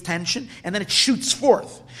creates tension, and then it shoots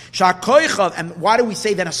forth. And why do we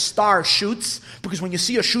say that a star shoots? Because when you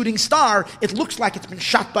see a shooting star, it looks like it's been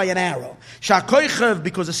shot by an arrow.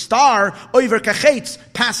 Because a star, over kachetz,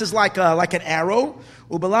 passes like an arrow.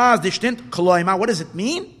 Ubelaz dishtint koloimar. What does it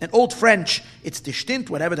mean? In Old French, it's dishtint,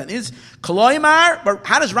 whatever that is. Koloimar. But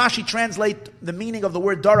how does Rashi translate the meaning of the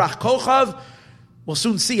word darach kochav? We'll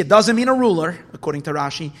soon see. It doesn't mean a ruler, according to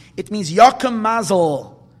Rashi. It means yakum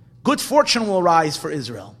mazel. Good fortune will rise for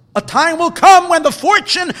Israel. A time will come when the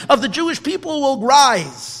fortune of the Jewish people will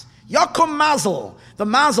rise. Yakum mazel.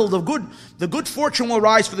 The good fortune will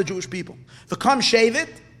rise for the Jewish people. V'kam shevet.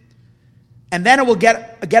 And then it will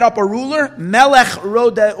get up a ruler, Melech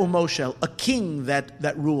Rodeh Umoshel, a king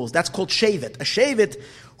that rules. That's called Shevet. A Shevet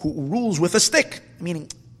who rules with a stick, meaning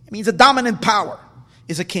it means a dominant power,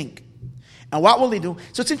 is a king. And what will he do?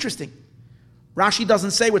 So it's interesting. Rashi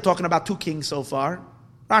doesn't say we're talking about two kings so far.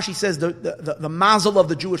 Rashi says the mazel of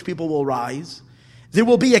the Jewish people will rise. There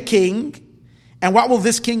will be a king. And what will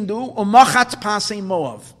this king do? Umachat pasei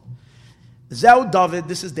Moav. Zeu David,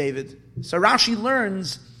 this is David. So Rashi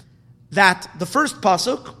learns that the first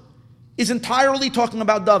pasuk is entirely talking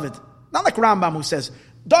about David. Not like Rambam who says,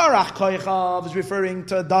 Darach Koichav is referring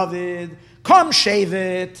to David. Kom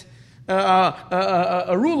Shevet,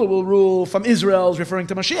 a ruler will rule from Israel is referring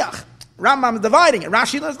to Moshiach. Rambam is dividing it.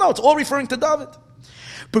 Rashi says, no, it's all referring to David.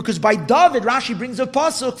 Because by David, Rashi brings a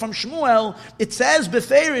pasuk from Shmuel. It says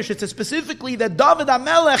beferish. It says specifically that David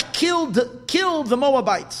HaMelech killed the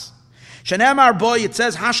Moabites. Shenemar boy, it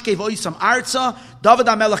says Hashkev oisam arza. David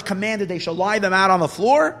HaMelech commanded they shall lie them out on the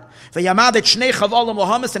floor. V'yamadet shnei chavalim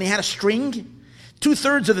lohamis, and he had a string.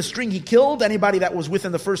 2/3 of the string he killed anybody that was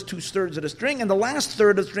within the first 2/3 of the string, and the last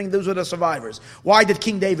third of the string, those were the survivors. Why did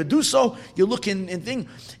King David do so? You look in thing.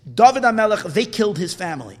 David HaMelech, they killed his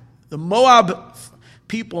family. The Moab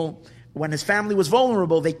people, when his family was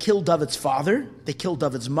vulnerable, they killed David's father, they killed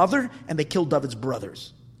David's mother, and they killed David's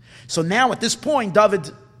brothers. So now at this point,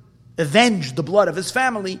 David avenged the blood of his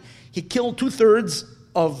family. He killed 2/3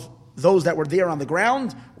 of those that were there on the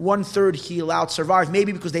ground. 1/3 he allowed survive,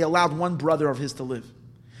 maybe because they allowed one brother of his to live.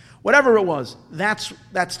 Whatever it was, that's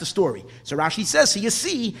the story. So Rashi says, so you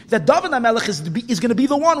see that David HaMelech is going to be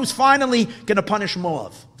the one who's finally going to punish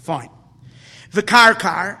Moab. Fine.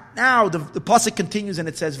 V'karkar. Now the pasuk continues and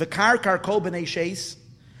it says V'karkar kol b'nei sheis.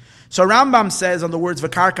 So Rambam says on the words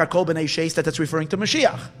V'karkar kol b'nei sheis that that's referring to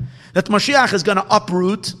Moshiach. That Moshiach is going to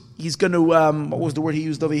uproot. He's going to what was the word he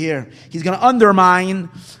used over here? He's going to undermine.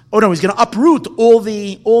 He's going to uproot all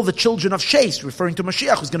the children of Sheis, referring to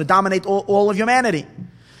Moshiach, who's going to dominate all of humanity.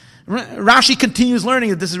 Rashi continues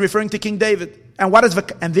learning that this is referring to King David. And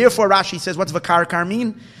therefore Rashi says, what's V'karkar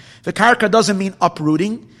mean? V'karkar doesn't mean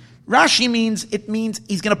uprooting. Rashi means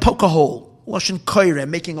he's going to poke a hole. Lashon koire,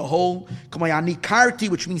 making a hole. Kamayani karti,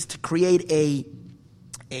 which means to create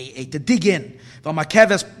to dig in.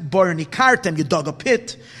 V'makeves bor nikartem, you dug a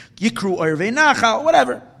pit. Yikru oirvei nacha,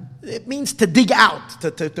 whatever. It means to dig out,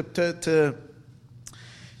 to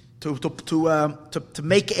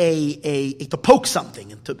make to poke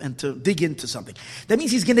something and to dig into something. That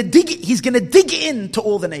means he's going to dig into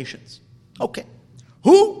all the nations. Okay.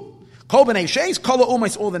 Who? Kol b'nei sheis, kol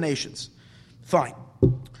ha'umais, all the nations. Fine.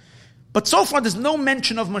 But so far there's no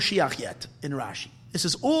mention of Mashiach yet in Rashi. This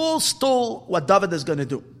is all still what David is going to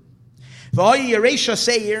do. Now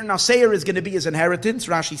Seir is going to be his inheritance.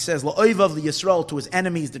 Rashi says, La'oivav Yisrael, to his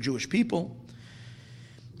enemies, the Jewish people.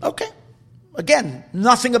 Okay. Again,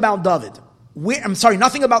 nothing about David.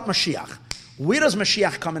 Nothing about Mashiach. Where does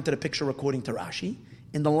Mashiach come into the picture according to Rashi?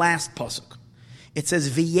 In the last pasuk. It says,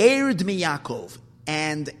 V'yered mi Yaakov,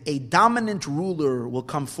 and a dominant ruler will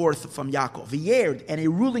come forth from Yaakov. V'yered, and a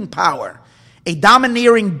ruling power, a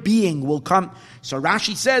domineering being will come. So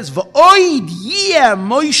Rashi says, V'oid yeh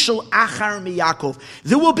moishel achar mi Yaakov.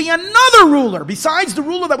 There will be another ruler, besides the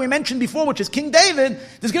ruler that we mentioned before, which is King David,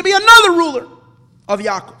 there's going to be another ruler of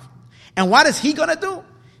Yaakov. And what is he going to do?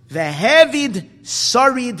 V'hevid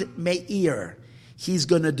sarid me'ir. He's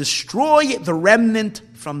going to destroy the remnant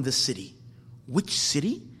from the city. Which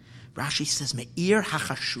city? Rashi says, Me'ir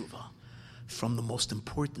hachashuva. From the most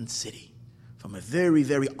important city. From a very,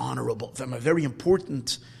 very honorable, from a very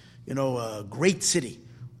important, great city.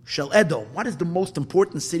 Shel Edom. What is the most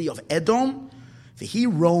important city of Edom? Vehi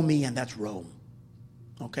Romi, and that's Rome.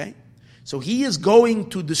 Okay? So he is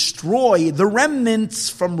going to destroy the remnants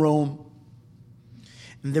from Rome.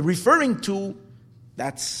 And they're referring to,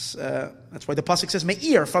 that's why the pasuk says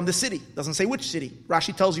Me'ir, from the city. Doesn't say which city.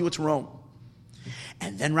 Rashi tells you it's Rome.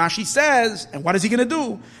 And then Rashi says, and what is he going to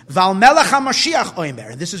do? Val melech HaMashiach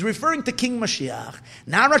oimer. And this is referring to King Mashiach.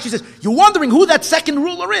 Now Rashi says, you're wondering who that second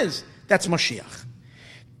ruler is. That's Mashiach.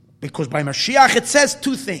 Because by Mashiach it says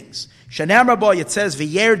two things. Shanem Rabbi, it says,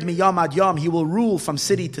 V'yerd miyam ad yam, he will rule from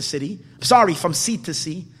city to city. From sea to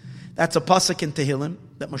sea. That's a pasuk in Tehillim,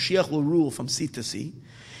 that Mashiach will rule from sea to sea.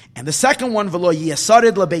 And the second one, V'lo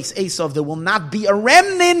yesarid labeis Esav, there will not be a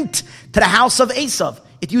remnant to the house of Esav.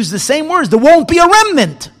 It uses the same words. There won't be a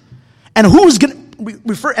remnant. And who's going to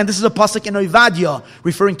refer? And this is a pasuk in Ovadia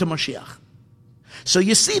referring to Mashiach. So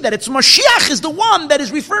you see that it's Mashiach is the one that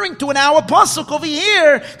is referring to in our pasuk over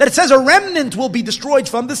here that it says a remnant will be destroyed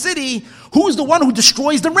from the city. Who's the one who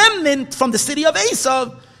destroys the remnant from the city of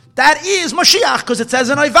Esav? That is Mashiach, because it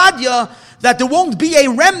says in Ovadia that there won't be a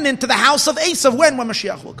remnant to the house of Esav when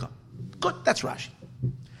Mashiach will come. Good, that's Rashi.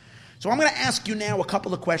 So I'm going to ask you now a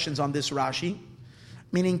couple of questions on this Rashi.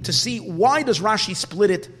 Meaning to see why does Rashi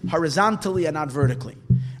split it horizontally and not vertically.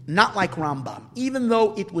 not like Rambam, even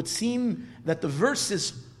though it would seem that the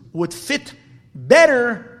verses would fit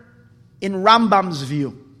better in Rambam's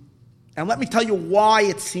view. And let me tell you why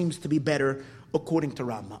it seems to be better according to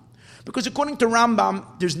Rambam. Because according to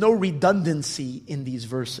Rambam, there's no redundancy in these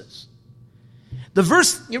verses. The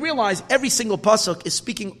verse, you realize every single pasuk is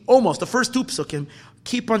speaking almost, the first two pasukim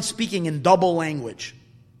keep on speaking in double language.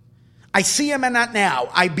 I see him and not now.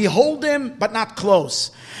 I behold him, but not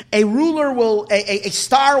close. A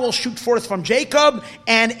star will shoot forth from Jacob,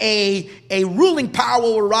 and a ruling power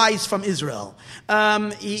will rise from Israel.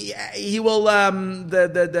 He will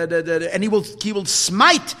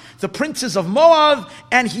smite the princes of Moab,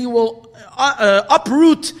 and he will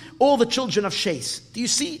uproot all the children of Shais. Do you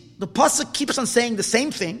see? The pasuk keeps on saying the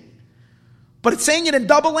same thing, but it's saying it in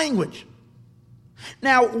double language.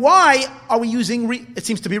 Now, why are we using, it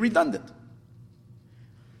seems to be redundant.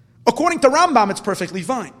 According to Rambam, it's perfectly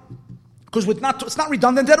fine. Because it's not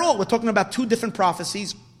redundant at all. We're talking about two different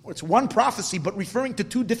prophecies, or it's one prophecy, but referring to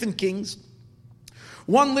two different kings.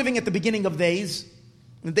 One living at the beginning of days,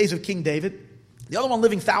 in the days of King David. The other one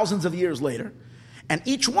living thousands of years later. And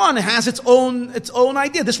each one has its own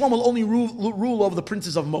idea. This one will only rule over the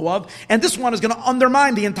princes of Moab, and this one is going to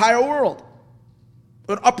undermine the entire world. It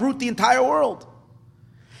would uproot the entire world.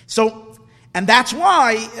 So, and that's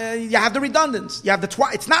why you have the redundance. You have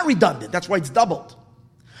it's not redundant. That's why it's doubled.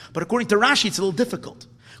 But according to Rashi, it's a little difficult,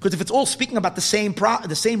 because if it's all speaking about the same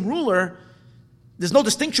ruler, there's no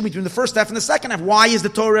distinction between the first half and the second half. Why is the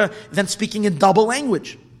Torah then speaking in double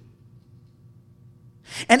language?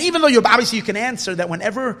 And even though obviously you can answer that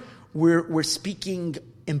whenever we're speaking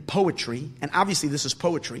in poetry, and obviously this is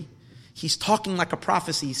poetry, he's talking like a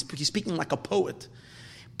prophecy. He's speaking like a poet.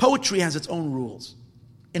 Poetry has its own rules.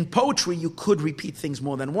 In poetry, you could repeat things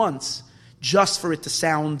more than once just for it to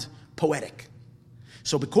sound poetic.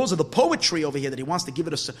 So because of the poetry over here, that he wants to give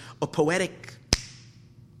it a poetic,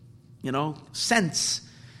 sense,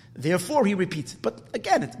 therefore he repeats it. But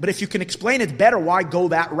again, if you can explain it better, why go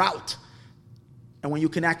that route? And when you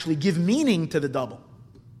can actually give meaning to the double.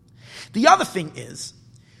 The other thing is,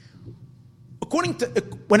 according to,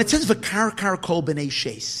 when it says V'kar kol b'nei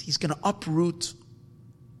Shais, he's going to uproot,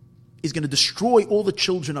 he's going to destroy all the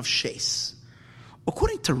children of Shais.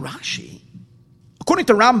 According to Rashi, according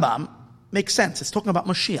to Rambam, makes sense. It's talking about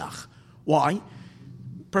Moshiach. Why?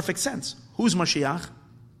 Perfect sense. Who's Moshiach?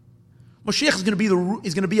 Moshiach is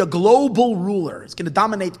going to be a global ruler. It's going to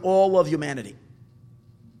dominate all of humanity.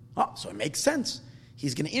 So it makes sense.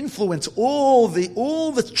 He's going to influence all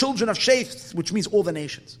the children of Shais, which means all the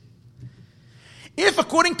nations. If,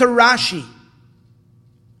 according to Rashi,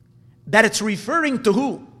 that it's referring to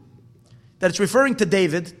who? That it's referring to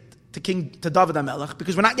David, to David HaMelech,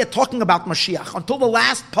 because we're not yet talking about Mashiach. Until the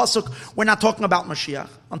last pasuk, we're not talking about Mashiach.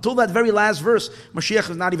 Until that very last verse, Mashiach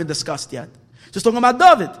is not even discussed yet. Just talking about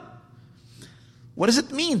David. What does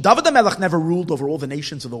it mean? David HaMelech never ruled over all the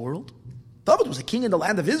nations of the world. David was a king in the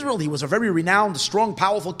land of Israel. He was a very renowned, strong,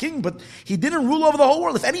 powerful king, but he didn't rule over the whole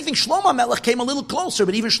world. If anything, Shlomo HaMelech came a little closer,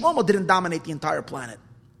 but even Shlomo didn't dominate the entire planet.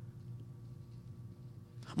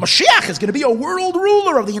 Mashiach is going to be a world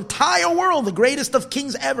ruler of the entire world, the greatest of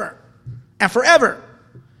kings ever and forever.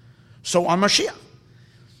 So on Mashiach.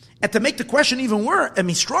 And to make the question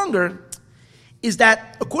even stronger, is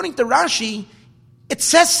that according to Rashi, it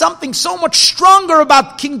says something so much stronger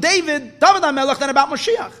about King David HaMelech, than about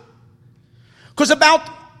Mashiach. Because about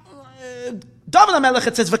David HaMelech,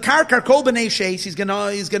 it says V'kar kol b'nei Shais,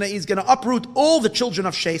 he's gonna uproot all the children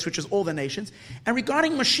of Shais, which is all the nations. And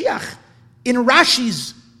regarding Mashiach, in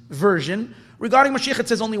Rashi's version, regarding Mashiach, it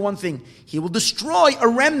says only one thing: he will destroy a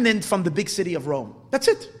remnant from the big city of Rome. That's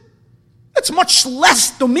it. It's much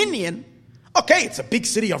less dominion. Okay, it's a big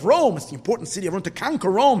city of Rome. It's the important city of Rome. To conquer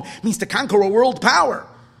Rome means to conquer a world power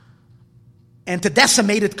and to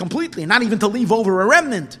decimate it completely, not even to leave over a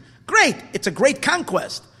remnant. Great, it's a great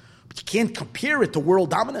conquest, but you can't compare it to world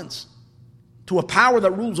dominance, to a power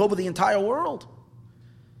that rules over the entire world.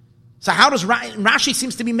 So how does Rashi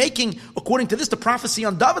seems to be making, according to this, the prophecy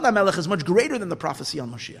on David HaMelech is much greater than the prophecy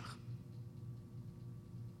on Moshiach.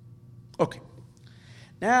 Okay.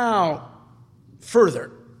 Now,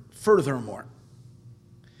 furthermore,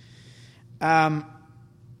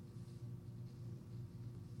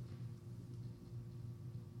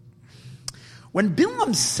 when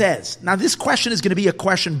Bilam says, now this question is going to be a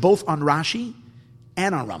question both on Rashi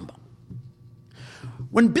and on Rambam.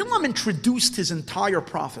 When Bilam introduced his entire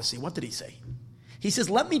prophecy, what did he say? He says,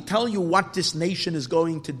 let me tell you what this nation is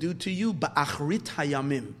going to do to you, ba'achrit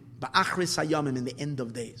hayamim, in the end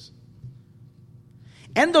of days.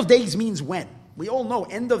 End of days means when? We all know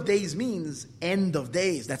end of days means end of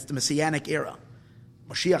days. That's the Messianic era.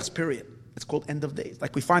 Moshiach's period. It's called end of days.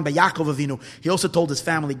 Like we find by Yaakov Avinu, he also told his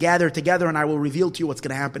family, gather together and I will reveal to you what's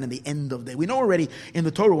going to happen in the end of days. We know already in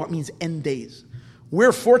the Torah what means end days.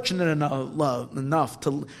 We're fortunate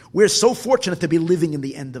we're so fortunate to be living in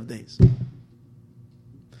the end of days.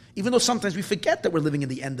 Even though sometimes we forget that we're living in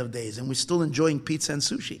the end of days and we're still enjoying pizza and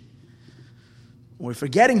sushi. We're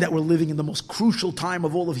forgetting that we're living in the most crucial time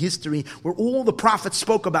of all of history, where all the prophets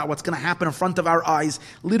spoke about what's going to happen in front of our eyes.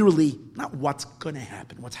 Literally, not what's going to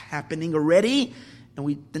happen, what's happening already.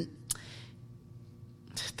 And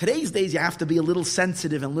today's days, you have to be a little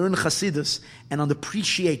sensitive and learn Chassidus and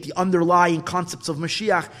appreciate the underlying concepts of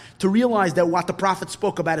Mashiach to realize that what the prophet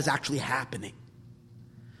spoke about is actually happening.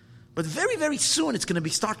 But very, very soon it's going to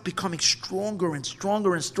start becoming stronger and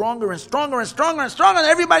stronger and stronger and stronger and stronger and stronger,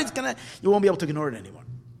 and you won't be able to ignore it anymore.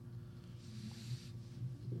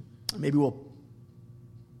 Maybe we'll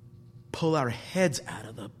pull our heads out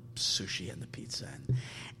of the sushi and the pizza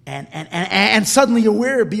and suddenly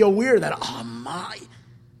be aware that, oh my,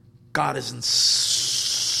 God is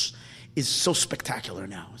so spectacular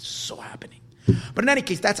now. It's so happening. But in any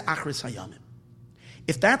case, that's Achris Hayamim.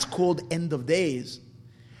 If that's called end of days,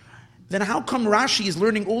 then how come Rashi is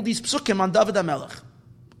learning all these psukim on David HaMelech?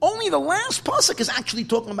 Only the last pasuk is actually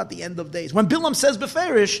talking about the end of days. When Bilam says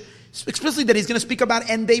Beferish, explicitly that he's going to speak about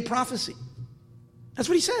end day prophecy. That's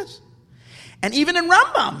what he says. And even in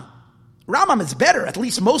Rambam is better. At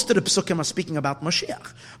least most of the psukim are speaking about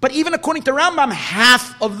Moshiach. But even according to Rambam,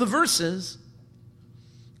 half of the verses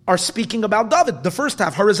are speaking about David. The first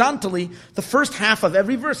half, horizontally, the first half of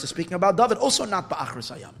every verse is speaking about David. Also not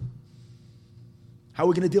Ba'achris Hayam. How are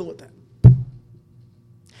we going to deal with that?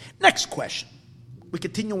 Next question. We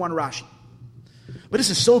continue on Rashi. But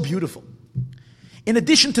this is so beautiful. In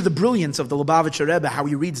addition to the brilliance of the Lubavitcher Rebbe, how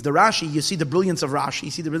he reads the Rashi, you see the brilliance of Rashi,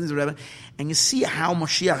 you see the brilliance of Rebbe, and you see how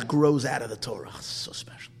Moshiach grows out of the Torah. It's so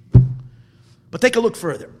special. But take a look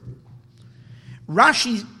further. When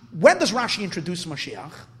does Rashi introduce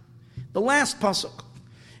Moshiach? The last pasuk.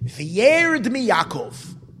 V'yered mi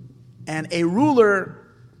Yaakov. And a ruler...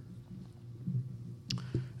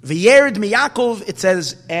 V'yered mi Yaakov, it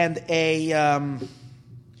says, and a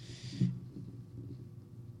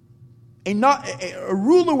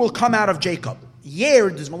ruler will come out of Jacob.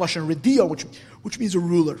 Yered is Malashon Redio, which means a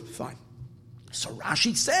ruler. Fine. So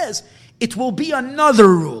Rashi says, it will be another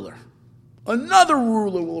ruler. Another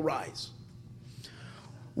ruler will rise.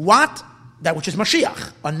 What? That which is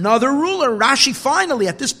Mashiach. Another ruler. Rashi finally,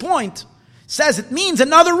 at this point, says it means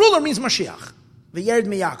another ruler means Mashiach. V'yered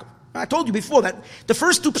mi Yaakov. I told you before that the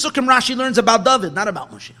first two psukim Rashi learns about David, not about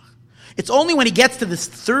Moshiach. It's only when he gets to this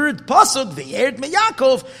third pasuk, V'yered mi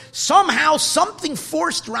Yaakov, somehow something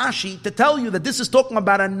forced Rashi to tell you that this is talking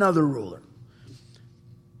about another ruler.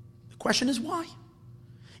 The question is why?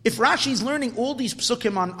 If Rashi is learning all these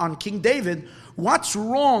psukim on King David, what's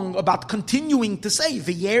wrong about continuing to say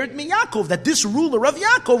V'yered mi Yaakov, that this ruler of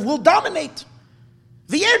Yaakov will dominate?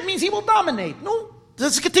 V'yered means he will dominate. No,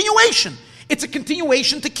 there's a continuation. It's a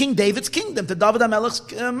continuation to King David's kingdom, to David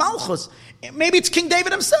HaMelech's Malchus. Maybe it's King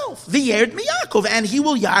David himself. V'yered mi Yaakov, and he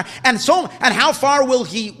will yar. And how far will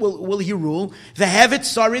he rule? V'hevet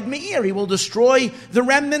sarid me'ir. He will destroy the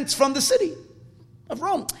remnants from the city of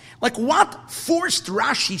Rome. Like what forced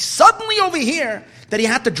Rashi suddenly over here that he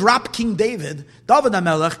had to drop King David, David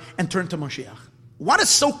HaMelech, and turn to Moshiach? What is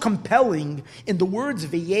so compelling in the words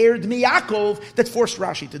V'yered mi Yaakov that forced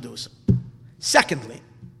Rashi to do so? Secondly,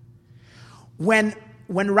 when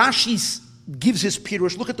Rashi gives his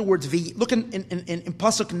pirush, look at the words. Look in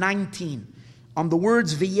pasuk 19 on the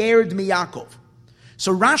words V'yered mi Yaakov.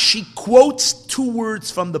 So Rashi quotes two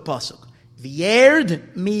words from the pasuk,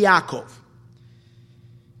 V'yered mi Yaakov,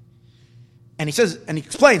 and he says, and he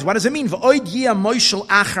explains what does it mean. V'oid yia moishel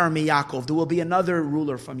achar mi Yaakov. There will be another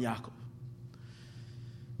ruler from Yaakov.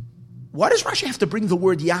 Why does Rashi have to bring the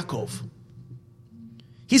word Yaakov?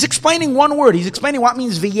 He's explaining one word. He's explaining what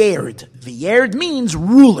means V'yered. V'yered means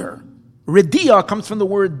ruler. Redia comes from the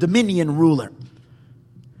word dominion, ruler.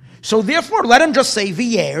 So therefore, let him just say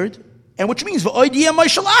V'yered, and which means V'oidiyah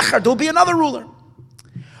Moshel Achar. There'll be another ruler.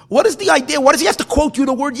 What is the idea? Why does he have to quote you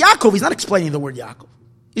the word Yaakov? He's not explaining the word Yaakov.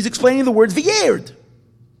 He's explaining the word V'yered.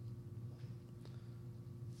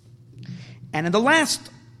 And in the last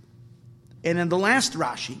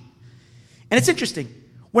Rashi, and it's interesting,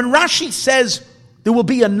 when Rashi says there will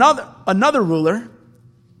be another ruler,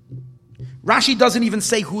 Rashi doesn't even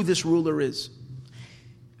say who this ruler is.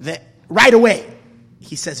 Right away,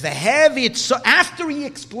 he says, so after he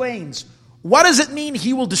explains, what does it mean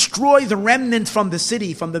he will destroy the remnant from the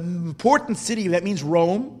city, from the important city, that means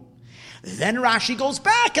Rome, then Rashi goes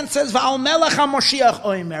back and says, V'al melech ha-Moshiach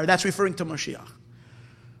oimer. That's referring to Moshiach.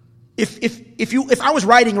 If I was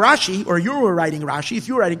writing Rashi, or you were writing Rashi, if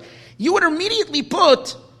you were writing, you would immediately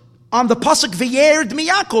put on the pasuk V'yerd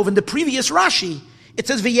Miyakov in the previous Rashi. It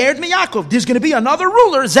says V'yerd Miyakov. There's going to be another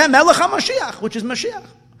ruler, Zeh Melech HaMashiach, which is Mashiach.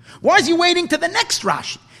 Why is he waiting to the next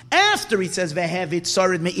Rashi? After he says Vehevit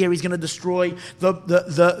Sarid Meir, he's going to destroy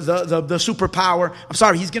the superpower. I'm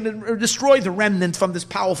sorry, he's going to destroy the remnant from this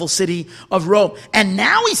powerful city of Rome. And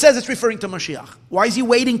now he says it's referring to Mashiach. Why is he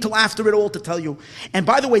waiting till after it all to tell you? And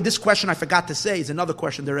by the way, this question I forgot to say is another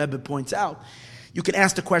question the Rebbe points out. You can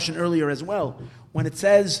ask the question earlier as well. When it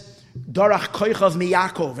says Darach Koichav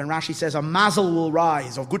Miyakov, and Rashi says a mazel will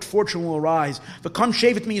rise, or good fortune will rise, V'kam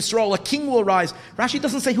Shevet Mi Yisrael, a king will rise. Rashi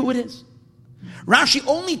doesn't say who it is. Rashi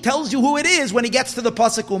only tells you who it is when he gets to the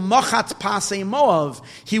pasuk Mochatz Pasei Moav.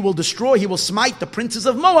 He will destroy, he will smite the princes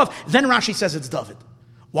of Moav. Then Rashi says it's David.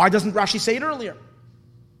 Why doesn't Rashi say it earlier?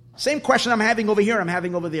 Same question I'm having over here, I'm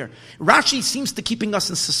having over there. Rashi seems to keeping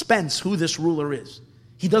us in suspense who this ruler is.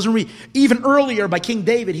 He doesn't read. Even earlier by King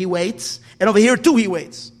David he waits, and over here too he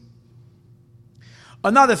waits.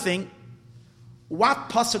 Another thing, what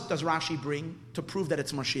pasuk does Rashi bring to prove that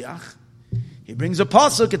it's Moshiach? He brings a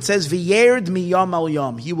pasuk, it says, V'yerd miyam al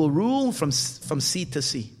yam. He will rule from sea to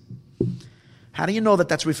sea. How do you know that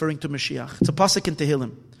that's referring to Mashiach? It's a pasuk in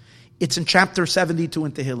Tehillim. It's in chapter 72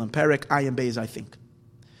 in Tehillim, Perek Ayin Beis, I think.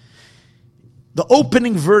 The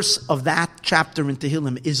opening verse of that chapter in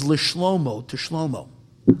Tehillim is L'Shlomo, to Shlomo.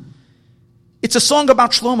 It's a song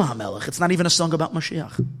about Shlomo HaMelech. It's not even a song about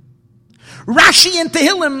Mashiach. Rashi in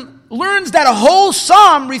Tehillim learns that a whole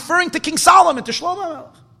psalm referring to King Solomon, to Shlomo HaMelech.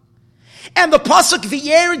 And the pasuk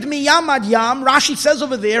V'yerd miyam ad yam, Rashi says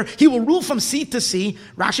over there, he will rule from sea to sea.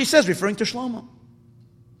 Rashi says, referring to Shlomo.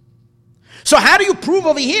 So how do you prove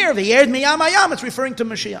over here, V'yerd miyam ad yam, it's referring to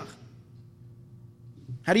Mashiach?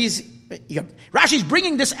 How do you see? Rashi's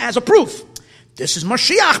bringing this as a proof. This is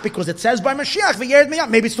Mashiach because it says by Mashiach, V'yerd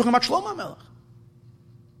miyam. Maybe it's talking about Shlomo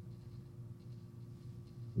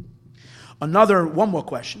HaMelech. One more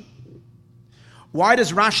question. Why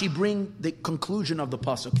does Rashi bring the conclusion of the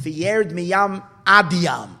pasuk? V'yerd miyam ad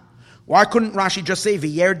yam. Why couldn't Rashi just say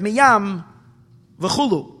V'yerd miyam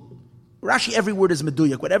v'chulu? Rashi, every word is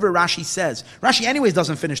meduyak. Whatever Rashi says, Rashi anyways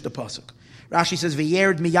doesn't finish the pasuk. Rashi says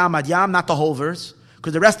V'yerd miyam ad yam, not the whole verse,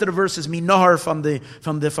 because the rest of the verse is minohar from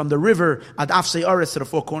the river ad afsei aretz to the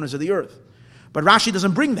four corners of the earth. But Rashi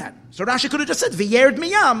doesn't bring that, so Rashi could have just said V'yerd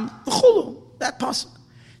miyam v'chulu. That pasuk.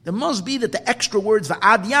 There must be that the extra words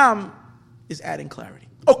v'ad yam is adding clarity.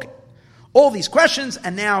 Okay. All these questions,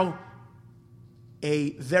 and now a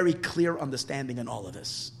very clear understanding in all of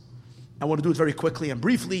this. I want to do it very quickly and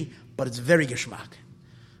briefly, but it's very geschmack.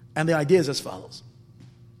 And the idea is as follows.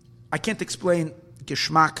 I can't explain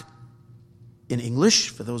geschmack in English,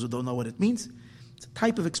 for those who don't know what it means. It's a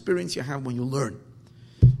type of experience you have when you learn.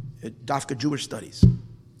 Dafka Jewish studies.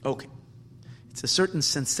 Okay. It's a certain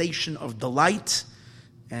sensation of delight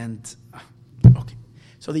and... Okay.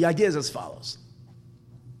 So the idea is as follows.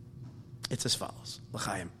 It's as follows.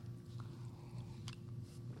 L'chaim.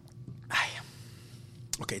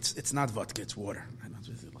 Okay, it's not vodka, it's water.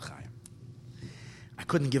 L'chaim. I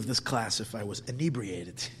couldn't give this class if I was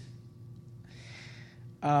inebriated.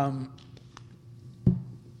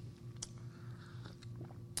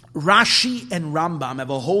 Rashi and Rambam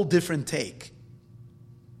have a whole different take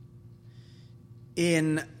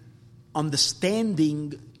in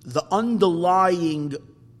understanding the underlying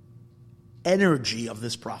energy of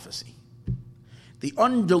this prophecy, the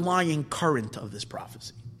underlying current of this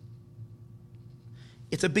prophecy.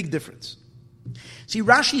 It's a big difference. See,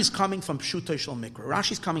 Rashi is coming from Pshutei Shel Mikra.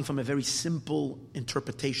 Rashi is coming from a very simple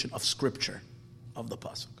interpretation of scripture, of the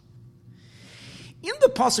pasuk. In the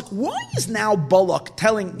pasuk, why is now Balak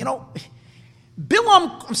telling,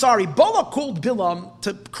 Balak called Bilam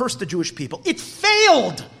to curse the Jewish people. It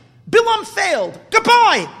failed. Bilam failed.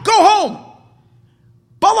 Goodbye. Go home.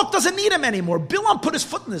 Balak doesn't need him anymore. Bilam put his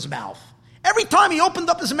foot in his mouth. Every time he opened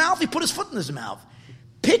up his mouth, he put his foot in his mouth.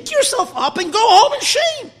 Pick yourself up and go home in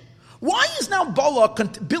shame. Why is now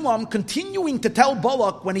Bilam continuing to tell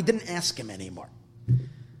Balak when he didn't ask him anymore?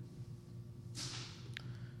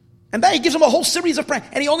 And then he gives him a whole series of pranks.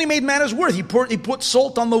 And he only made matters worse. He put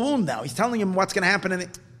salt on the wound now. He's telling him what's going to happen.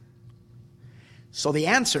 So the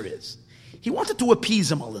answer is, he wanted to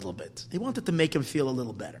appease him a little bit. He wanted to make him feel a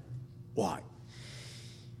little better. Why?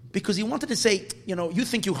 Because he wanted to say, you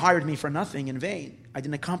think you hired me for nothing in vain. I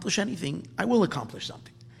didn't accomplish anything. I will accomplish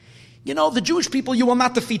something. The Jewish people, you will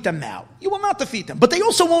not defeat them now. You will not defeat them. But they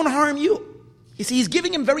also won't harm you. You see, he's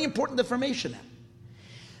giving him very important information now.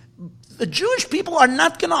 The Jewish people are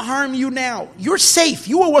not going to harm you now. You're safe.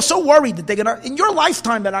 You were so worried that in your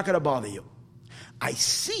lifetime, they're not going to bother you. I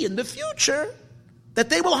see in the future that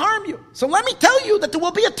they will harm you. So let me tell you that there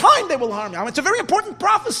will be a time they will harm you. It's a very important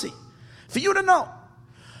prophecy for you to know.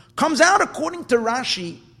 Comes out according to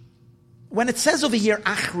Rashi, when it says over here,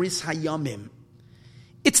 Achris Hayamim,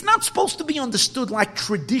 it's not supposed to be understood like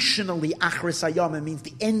traditionally Achris Hayamim means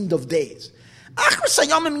the end of days. Achris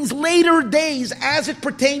Hayamim means later days as it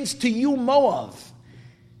pertains to you, Moab.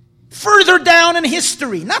 Further down in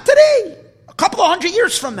history, not today, a couple of 100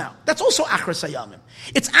 years from now. That's also Achris Hayamim.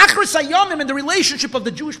 It's Achris Hayamim in the relationship of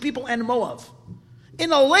the Jewish people and Moab.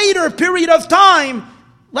 In a later period of time,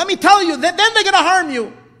 let me tell you, then they're going to harm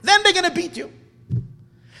you. Then they're going to beat you.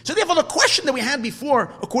 So therefore, the question that we had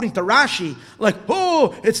before, according to Rashi, like,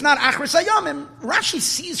 oh, it's not Achris Hayamim, Rashi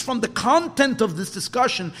sees from the content of this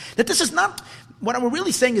discussion that this is not, what we're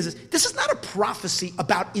really saying is this is not a prophecy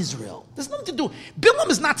about Israel. There's nothing to do. Bilam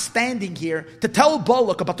is not standing here to tell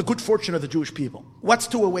Balak about the good fortune of the Jewish people. What's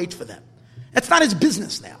to await for them? That's not his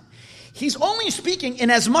business now. He's only speaking in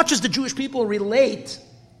as much as the Jewish people relate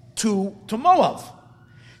to Moab.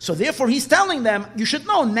 So therefore he's telling them, you should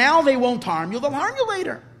know, now they won't harm you, they'll harm you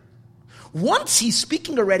later. Once he's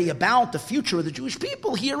speaking already about the future of the Jewish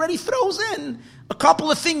people, he already throws in a couple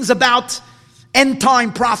of things about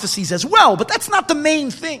end-time prophecies as well, but that's not the main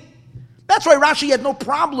thing. That's why Rashi had no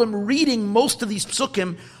problem reading most of these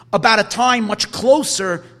psukim about a time much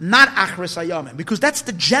closer, not Achris Hayamim, because that's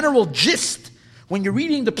the general gist. When you're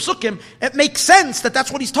reading the psukim, it makes sense that that's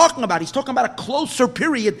what he's talking about. He's talking about a closer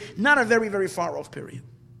period, not a very, very far-off period.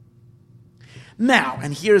 Now,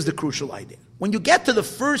 and here's the crucial idea. When you get to the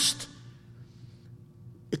first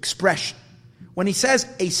expression, when he says,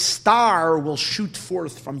 a star will shoot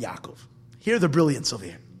forth from Yaakov. Hear the brilliance of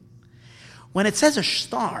it. When it says a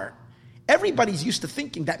star, everybody's used to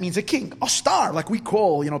thinking that means a king. A star, like we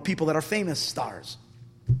call, people that are famous stars.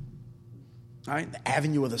 All right? The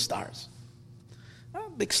Avenue of the Stars.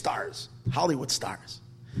 Big stars. Hollywood stars.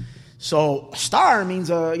 So, a star means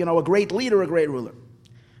a great leader, a great ruler.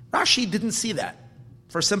 Rashi didn't see that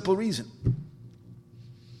for a simple reason.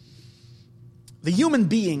 The human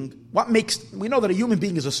being, we know that a human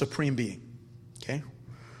being is a supreme being. Okay?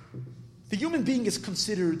 The human being is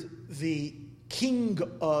considered the king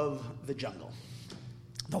of the jungle.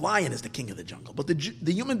 The lion is the king of the jungle, but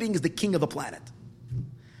the human being is the king of the planet.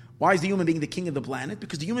 Why is the human being the king of the planet?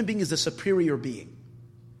 Because the human being is the superior being.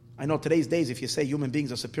 I know today's days, if you say human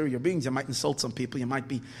beings are superior beings, you might insult some people, you might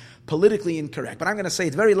be politically incorrect. But I'm going to say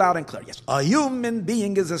it very loud and clear. Yes, a human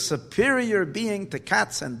being is a superior being to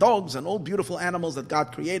cats and dogs and all beautiful animals that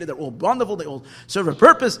God created. They're all wonderful, they all serve a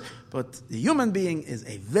purpose. But the human being is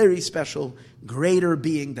a very special, greater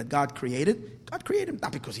being that God created. God created him,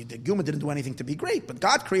 not because the human didn't do anything to be great, but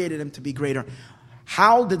God created him to be greater.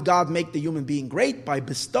 How did God make the human being great? By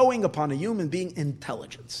bestowing upon a human being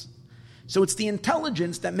intelligence. So it's the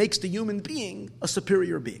intelligence that makes the human being a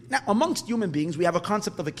superior being. Now, amongst human beings, we have a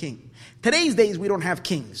concept of a king. Today's days, we don't have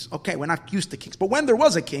kings. Okay, we're not used to kings. But when there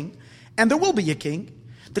was a king, and there will be a king,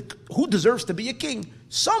 who deserves to be a king?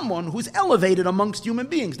 Someone who's elevated amongst human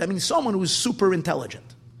beings. That means someone who is super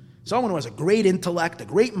intelligent. Someone who has a great intellect, a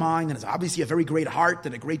great mind, and is obviously a very great heart,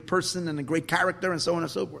 and a great person, and a great character, and so on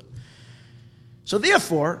and so forth. So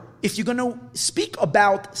therefore, if you're going to speak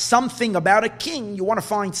about something about a king, you want to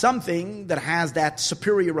find something that has that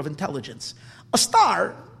superior of intelligence. A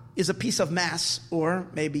star is a piece of mass, or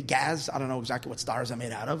maybe gas. I don't know exactly what stars are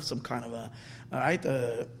made out of. Some kind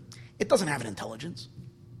of it doesn't have an intelligence.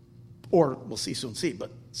 Or, we'll soon see,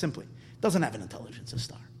 but simply, it doesn't have an intelligence, a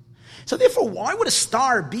star. So therefore, why would a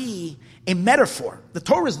star be a metaphor? The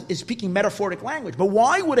Torah is speaking metaphoric language, but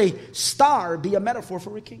why would a star be a metaphor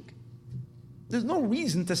for a king? There's no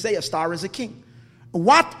reason to say a star is a king.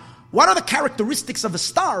 What are the characteristics of a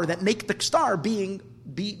star that make the star be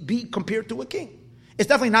compared to a king? It's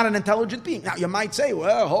definitely not an intelligent being. Now, you might say,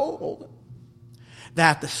 well, hold it.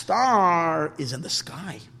 That the star is in the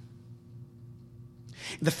sky.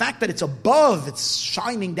 The fact that it's above, it's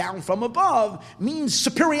shining down from above, means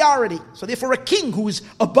superiority. So therefore, a king who is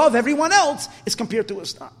above everyone else is compared to a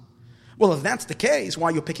star. Well, if that's the case, why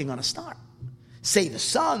are you picking on a star? Say the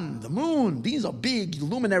sun, the moon, these are big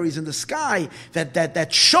luminaries in the sky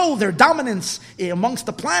that show their dominance amongst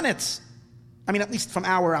the planets. I mean, at least from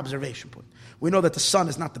our observation point. We know that the sun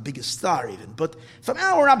is not the biggest star even, but from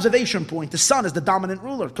our observation point, the sun is the dominant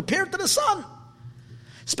ruler compared to the sun.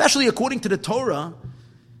 Especially according to the Torah,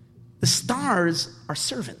 the stars are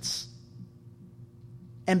servants.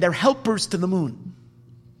 And they're helpers to the moon.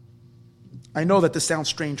 I know that this sounds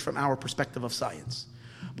strange from our perspective of science.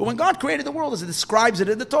 But when God created the world, as it describes it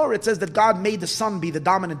in the Torah, it says that God made the sun be the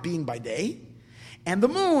dominant being by day, And the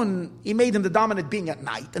moon, he made him the dominant being at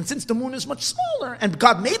night. And since the moon is much smaller, and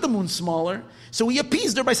God made the moon smaller, so he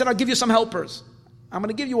appeased her by saying, I'll give you some helpers. I'm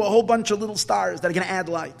going to give you a whole bunch of little stars that are going to add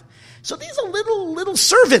light. So these are little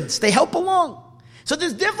servants. They help along. So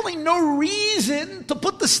there's definitely no reason to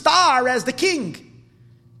put the star as the king.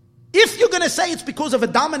 If you're going to say it's because of a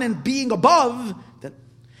dominant being above,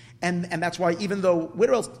 then, and that's why even though,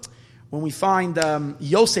 where else, when we find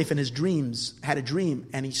Yosef in his dreams, had a dream,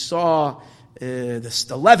 and he saw the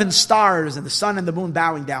 11 stars and the sun and the moon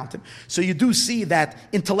bowing down to him. So you do see that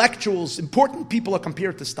intellectuals, important people are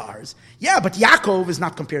compared to stars. Yeah, but Yaakov is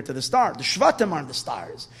not compared to the star. The Shvatim are the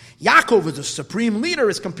stars. Yaakov is the supreme leader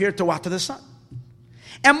is compared to what? To the sun.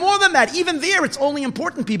 And more than that, even there it's only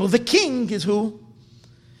important people. The king is who?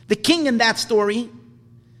 The king in that story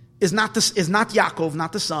is not Yaakov,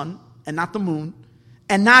 not the sun, and not the moon,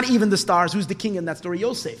 and not even the stars. Who's the king in that story?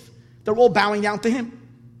 Yosef. They're all bowing down to him.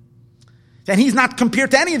 And he's not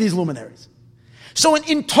compared to any of these luminaries. So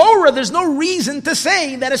in Torah, there's no reason to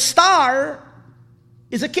say that a star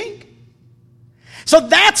is a king. So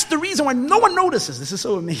that's the reason why no one notices. This is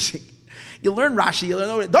so amazing. You learn Rashi, you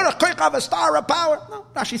learn, don't have a star of power. No,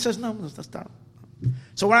 Rashi says no, it's a star.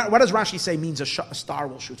 So what does Rashi say means a star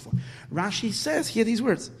will shoot for? Rashi says, hear these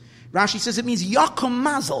words. Rashi says it means Yakum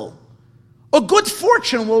Mazel. A good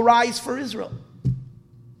fortune will rise for Israel.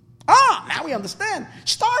 Now we understand.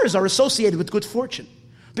 Stars are associated with good fortune.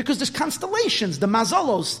 Because there's constellations, the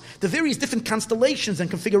mazalos, the various different constellations and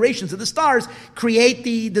configurations of the stars create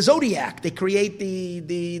the zodiac. They create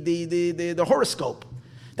the horoscope.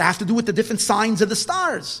 They have to do with the different signs of the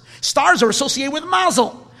stars. Stars are associated with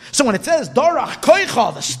mazel. So when it says, Dorach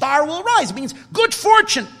Koicha, the star will rise, it means good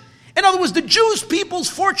fortune. In other words, the Jewish people's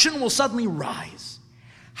fortune will suddenly rise.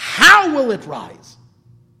 How will it rise?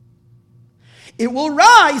 It will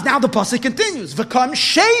rise, now the pasuk continues, V'kam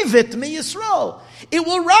shevet mi Yisrael. It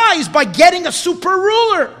will rise by getting a super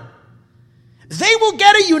ruler. They will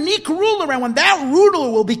get a unique ruler, and when that ruler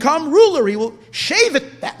will become ruler, he will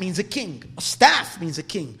shevet, that means a king. A staff means a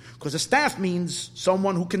king, because a staff means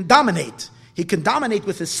someone who can dominate. He can dominate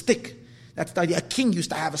with his stick. That's the idea. A king used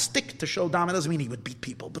to have a stick to show dominance. Doesn't mean he would beat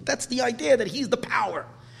people, but that's the idea that he's the power.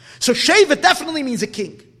 So shevet definitely means a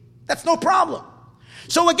king. That's no problem.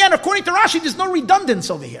 So again, according to Rashi, there's no redundance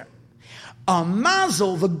over here. A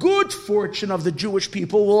mazel, the good fortune of the Jewish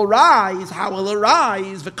people will rise. How will it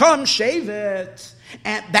rise? V'kam shevet.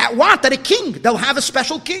 And that a king. They'll have a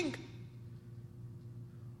special king.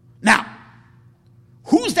 Now,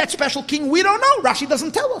 who's that special king? We don't know. Rashi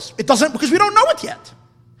doesn't tell us. It doesn't, because we don't know it yet.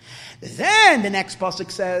 Then the next pasuk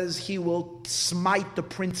says he will smite the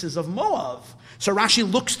princes of Moab. So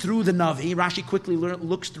Rashi looks through the Navi, Rashi quickly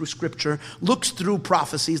looks through scripture, looks through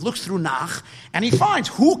prophecies, looks through Nach, and he finds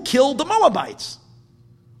who killed the Moabites.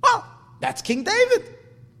 Well, that's King David.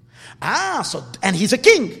 And he's a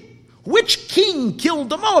king. Which king killed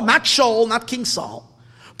the Moab? Not Shaul, not King Saul,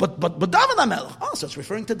 but David HaMelech. So it's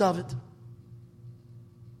referring to David.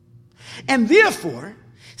 And therefore,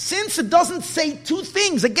 since it doesn't say two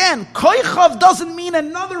things, again, Koichav doesn't mean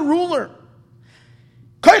another ruler.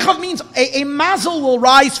 Koichav means a mazel will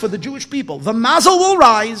rise for the Jewish people. The mazel will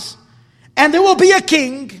rise, and there will be a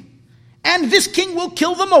king, and this king will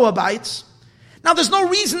kill the Moabites. Now there's no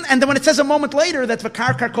reason, and then when it says a moment later that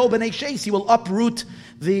V'karkar kol b'nei Sheis, he will uproot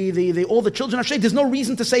all the children of Sheis, there's no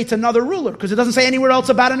reason to say it's another ruler, because it doesn't say anywhere else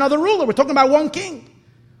about another ruler. We're talking about one king.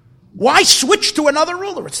 Why switch to another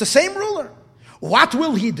ruler? It's the same ruler. What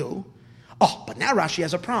will he do? But now Rashi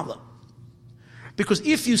has a problem. Because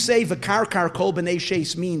if you say V'karkar kol b'nei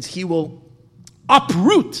Sheis means he will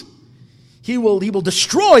uproot, he will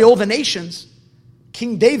destroy all the nations,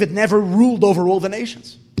 King David never ruled over all the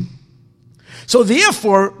nations. So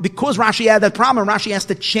therefore, because Rashi had that problem, Rashi has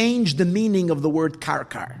to change the meaning of the word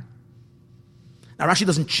karkar. Now Rashi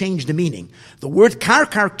doesn't change the meaning. The word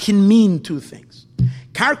karkar can mean two things.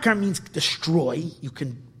 Karkar means destroy. You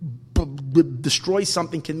can destroy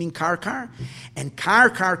something can mean karkar, and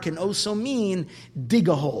karkar can also mean dig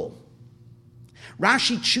a hole.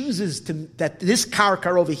 Rashi chooses that this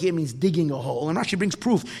karkar over here means digging a hole, and Rashi brings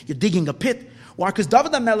proof you're digging a pit. Why? Because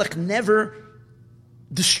David HaMelech never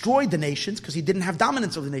destroyed the nations because he didn't have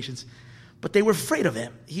dominance over the nations, but they were afraid of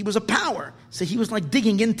him. He was a power, so he was like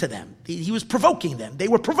digging into them. He was provoking them. They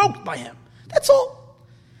were provoked by him. That's all.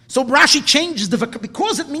 So Rashi changes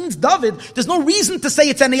because it means David, there's no reason to say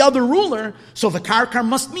it's any other ruler, so V'karkar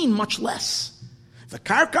must mean much less.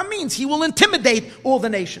 V'karkar means he will intimidate all the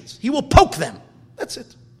nations. He will poke them. That's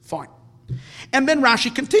it. Fine. And then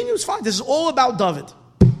Rashi continues, fine, this is all about David.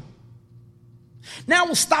 Now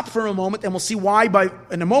we'll stop for a moment and we'll see why.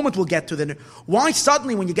 In a moment we'll get to why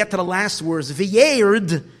suddenly when you get to the last words,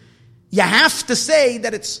 v'yered, you have to say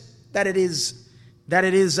that it is.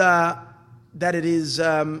 Let's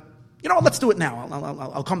do it now.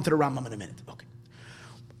 I'll come to the Rambam in a minute. Okay,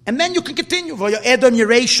 and then you can continue. Edom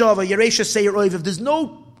Yeresha Seir Oiv. There's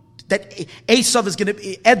no that Esav is going to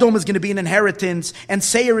be, Edom is going to be an inheritance, and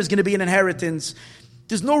Seir is going to be an inheritance.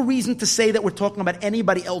 There's no reason to say that we're talking about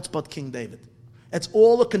anybody else but King David. It's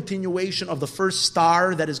all a continuation of the first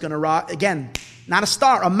star that is going to rise. Again, not a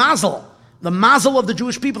star, a mazel. The mazel of the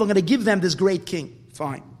Jewish people are going to give them this great king.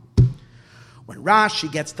 Fine. When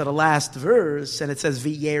Rashi gets to the last verse and it says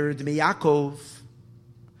V'yered miyakov,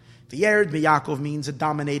 V'yered miyakov means a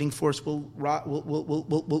dominating force will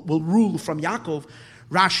rule from Yaakov.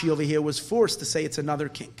 Rashi over here was forced to say it's another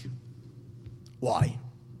king. Why?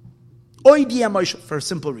 For a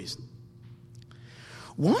simple reason.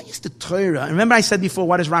 Why is the Torah? Remember I said before,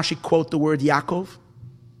 why does Rashi quote the word Yaakov?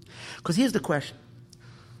 Because here's the question.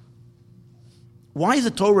 Why is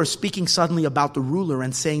the Torah speaking suddenly about the ruler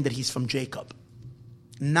and saying that he's from Jacob,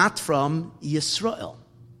 not from Yisrael?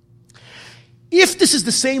 If this is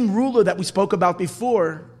the same ruler that we spoke about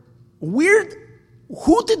before,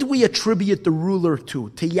 who did we attribute the ruler to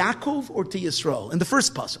Yaakov or to Yisrael? In the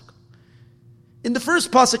first pasuk. In the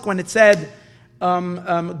first pasuk when it said,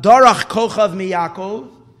 Darach kochav mi Yaakov,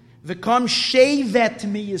 v'kam shevet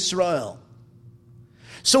mi Yisrael.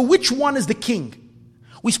 So which one is the king?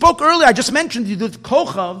 We spoke earlier, I just mentioned you that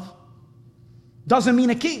Kochav doesn't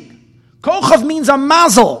mean a king. Kochav means a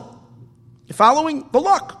mazel. You're following? The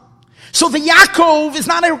luck. So the Yaakov is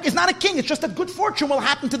not a king, it's just that good fortune will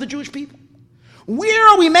happen to the Jewish people. Where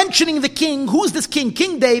are we mentioning the king? Who's this king?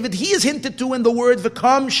 King David. He is hinted to in the word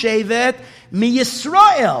V'kam shevet mi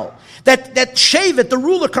Yisrael. That shevet, the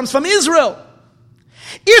ruler, comes from Israel.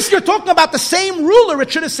 If you're talking about the same ruler,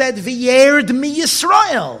 it should have said V'yered mi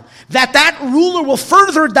Yisrael. That ruler will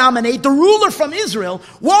further dominate, the ruler from Israel.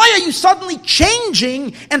 Why are you suddenly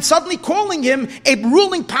changing and suddenly calling him a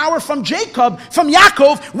ruling power from Jacob, from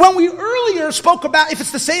Yaakov, when we earlier spoke about if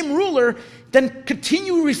it's the same ruler, then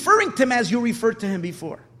continue referring to him as you referred to him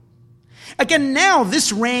before. Again, now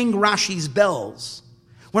this rang Rashi's bells.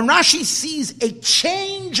 When Rashi sees a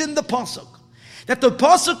change in the pasuk, that the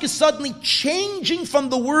pasuk is suddenly changing from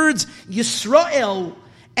the words Yisrael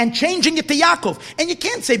and changing it to Yaakov. And you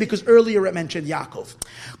can't say because earlier it mentioned Yaakov.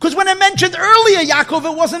 Because when it mentioned earlier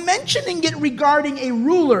Yaakov, it wasn't mentioning it regarding a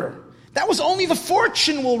ruler. That was only the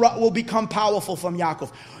fortune will become powerful from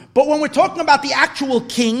Yaakov. But when we're talking about the actual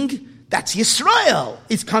king, that's Yisrael.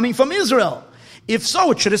 It's coming from Israel. If so,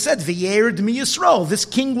 it should have said, V'yered mi Yisrael. This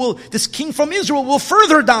king from Israel will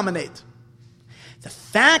further dominate.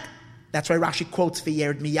 That's why Rashi quotes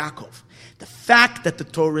V'yered mi Yaakov. The fact that the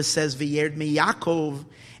Torah says V'yered mi Yaakov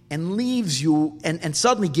and leaves you and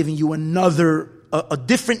suddenly giving you a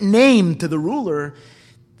different name to the ruler,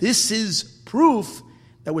 this is proof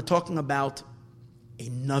that we're talking about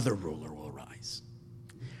another ruler will rise.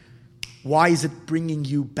 Why is it bringing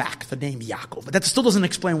you back the name Yaakov? But that still doesn't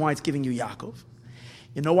explain why it's giving you Yaakov.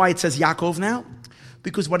 You know why it says Yaakov now?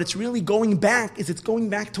 Because what it's really going back is it's going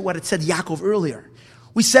back to what it said Yaakov earlier.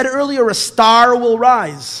 We said earlier a star will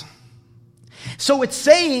rise. So it's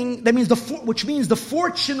saying, which means the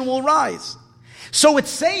fortune will rise. So it's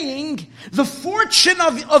saying the fortune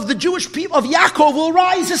of the Jewish people, of Yaakov, will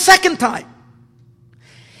rise a second time.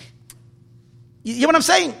 You know what I'm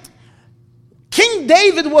saying? King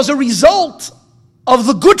David was a result of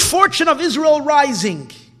the good fortune of Israel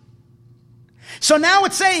rising. So now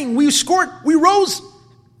it's saying we rose.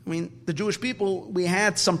 The Jewish people, we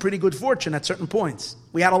had some pretty good fortune at certain points.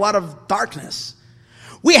 We had a lot of darkness.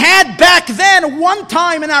 We had back then, one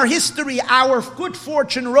time in our history, our good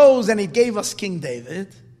fortune rose and it gave us King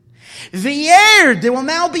David. V'yered, there will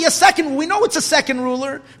now be a second. We know it's a second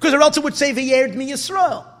ruler, because or else it would say V'yered mi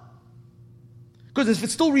Yisrael. Because if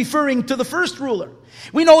it's still referring to the first ruler.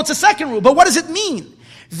 We know it's a second ruler, but what does it mean?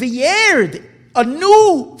 V'yered, a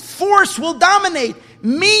new force will dominate.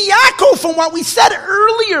 Mi Yaakov, from what we said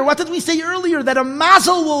earlier. What did we say earlier? That a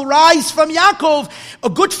mazel will rise from Yaakov. A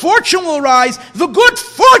good fortune will rise. The good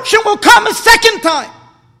fortune will come a second time.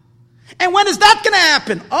 And when is that going to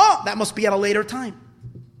happen? Oh, that must be at a later time.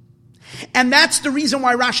 And that's the reason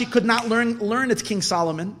why Rashi could not learn it's King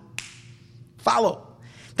Solomon. Follow.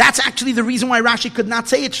 That's actually the reason why Rashi could not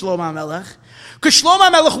say it's Shlomo HaMelech. Because Shlomo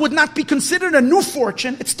HaMelech would not be considered a new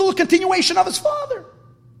fortune. It's still a continuation of his father.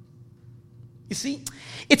 You see?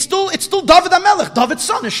 It's still David HaMelech. David's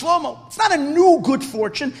son is Shlomo. It's not a new good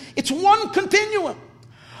fortune. It's one continuum.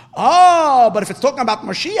 Oh, but if it's talking about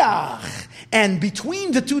Moshiach, and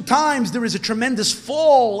between the two times there is a tremendous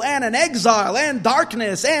fall, and an exile, and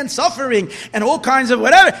darkness, and suffering, and all kinds of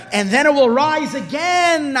whatever, and then it will rise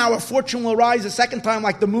again. Our fortune will rise a second time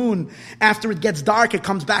like the moon. After it gets dark, it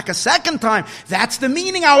comes back a second time. That's the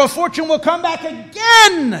meaning. Our fortune will come back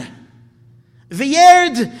again.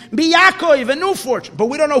 V'yerd b'Yakov, a new fortune. But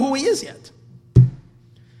we don't know who he is yet.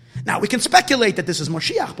 Now, we can speculate that this is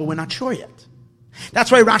Moshiach, but we're not sure yet.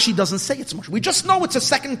 That's why Rashi doesn't say it's Moshiach. We just know it's a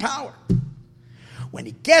second power. When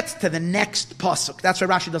he gets to the next pasuk, that's why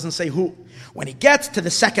Rashi doesn't say who. When he gets to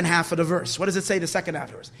the second half of the verse, what does it say, the second half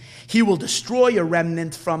of the verse? He will destroy a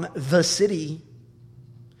remnant from the city.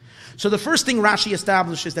 So the first thing Rashi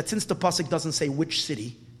establishes that since the pasuk doesn't say which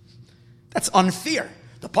city, that's unfair.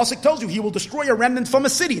 The pasuk tells you he will destroy a remnant from a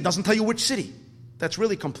city. It doesn't tell you which city. That's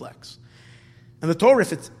really complex. And the Torah,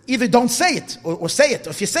 if it's either don't say it or say it.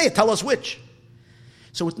 Or if you say it, tell us which.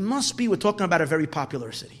 So it must be we're talking about a very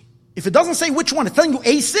popular city. If it doesn't say which one, it's telling you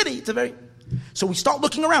a city. It's a very. So we start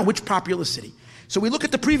looking around which popular city. So we look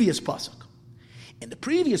at the previous pasuk. In the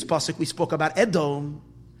previous pasuk, we spoke about Edom,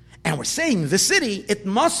 and we're saying the city. It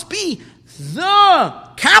must be the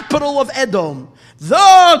capital of Edom,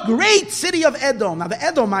 the great city of Edom. Now the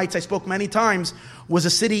Edomites, I spoke many times, was a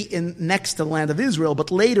city next to the land of Israel,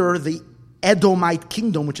 but later the Edomite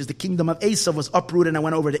kingdom, which is the kingdom of Esau, was uprooted and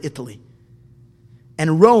went over to Italy.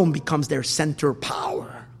 And Rome becomes their center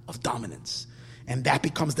power of dominance. And that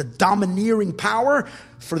becomes the domineering power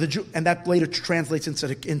for the Jew, and that later translates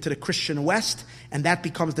into the Christian West, and that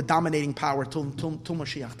becomes the dominating power till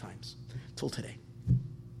Moshiach times, till today.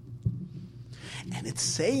 And it's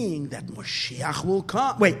saying that Moshiach will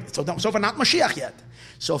come. Wait, so far not Moshiach yet.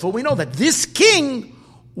 So far we know that this king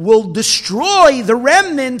will destroy the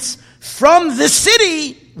remnants from the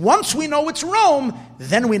city. Once we know it's Rome,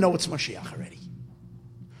 then we know it's Moshiach already.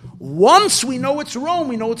 Once we know it's Rome,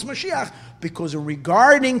 we know it's Moshiach, because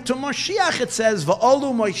regarding to Moshiach, it says,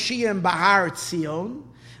 "Va'olu Moshiach Bahar Tzion,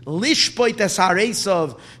 lishpoit es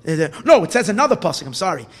haresav." No, it says another pasuk. I'm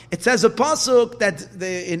sorry. It says a pasuk that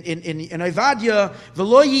in Ovadia,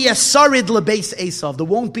 "V'lo yisarid lebeis Esav." There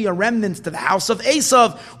won't be a remnant to the house of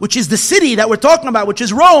Esav, which is the city that we're talking about, which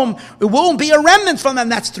is Rome. It won't be a remnant from them.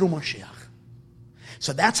 That's through Moshiach.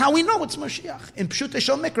 So that's how we know it's Moshiach. In Pshutei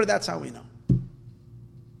Shel Mikra, that's how we know.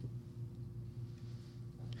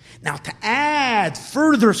 Now, to add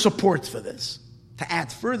further support for this,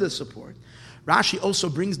 Rashi also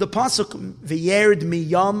brings the pasuk v'yerd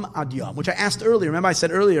miyam ad yom, which I asked earlier. Remember, I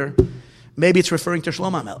said earlier, maybe it's referring to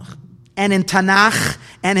Shlomo HaMelech. And in Tanakh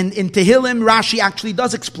and in Tehillim, Rashi actually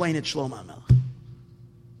does explain it Shlomo HaMelech.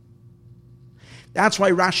 That's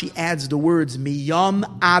why Rashi adds the words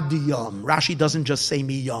miyam ad yom. Rashi doesn't just say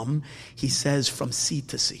miyam; he says from sea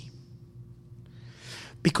to sea.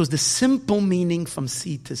 Because the simple meaning from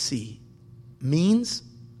sea to sea means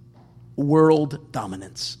world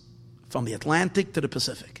dominance. From the Atlantic to the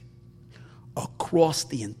Pacific. Across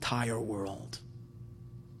the entire world.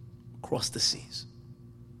 Across the seas.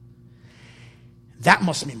 That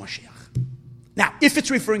must be Moshiach. Now, if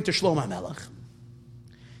it's referring to Shlomo HaMelech,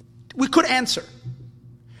 we could answer.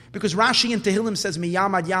 Because Rashi in Tehillim says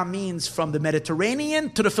Miyam ad Yam means from the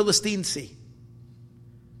Mediterranean to the Philistine Sea.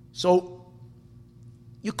 So,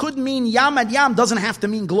 you could mean Yam ad Yam doesn't have to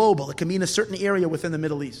mean global. It can mean a certain area within the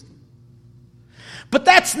Middle East. But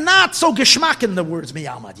that's not so geschmack in the words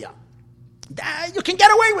Miyam ad Yam. You can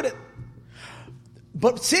get away with it.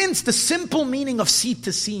 But since the simple meaning of sea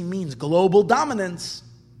to sea means global dominance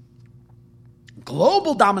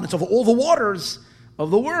over all the waters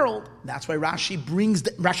of the world, that's why Rashi brings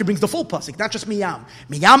the full pasuk, not just Miyam.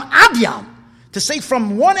 Miyam ad Yam, to say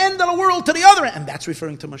from one end of the world to the other end, and that's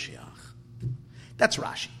referring to Moshiach. That's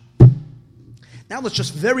Rashi. Now let's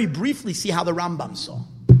just very briefly see how the Rambam saw.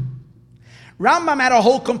 Rambam had a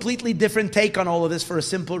whole completely different take on all of this for a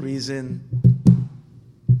simple reason.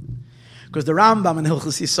 Because the Rambam in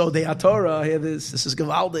Hilchos Yesodei HaTorah, hear this is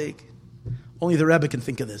Gevaldik. Only the Rebbe can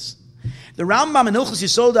think of this. The Rambam in Hilchos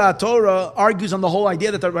Yesodei HaTorah argues on the whole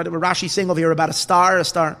idea that Rashi is saying over here about a star.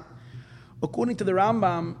 According to the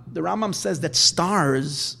Rambam says that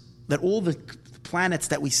stars, that all the planets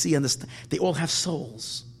that we see on this, they all have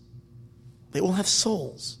souls. They all have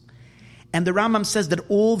souls. And the Rambam says that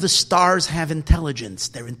all the stars have intelligence.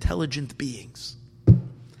 They're intelligent beings.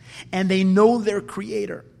 And they know their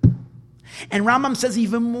creator. And Rambam says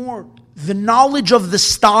even more. The knowledge of the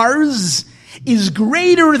stars is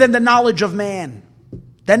greater than the knowledge of man.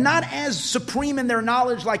 They're not as supreme in their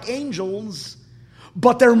knowledge like angels,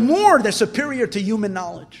 but they're superior to human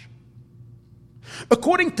knowledge.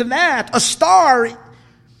 According to that, a star,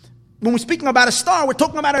 the When we're speaking about a star, we're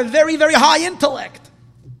talking about a very, very high intellect.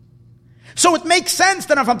 So it makes sense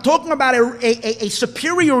that if I'm talking about a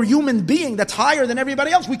superior human being that's higher than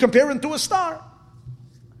everybody else, we compare him to a star.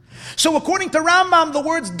 So according to Rambam, the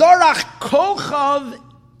words Darach Kochav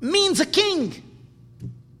means a king.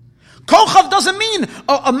 Kochav doesn't mean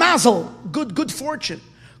a mazel, good fortune.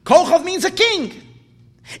 Kochav means a king.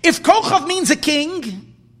 If Kochav means a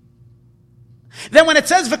king, then when it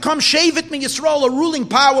says V'kam Shavit Mi Yisrael, a ruling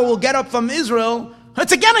power will get up from Israel,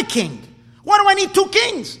 it's again a king. Why do I need two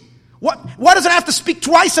kings? Why does it have to speak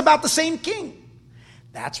twice about the same king?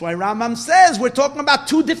 That's why Rambam says we're talking about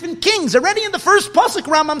two different kings. Already in the first pasuk,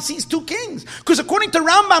 Rambam sees two kings. Because according to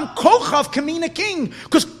Rambam, Kochav can mean a king.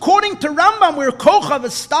 Because according to Rambam, where Kochav, a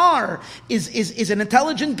star, is an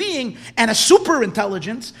intelligent being and a super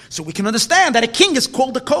intelligence, so we can understand that a king is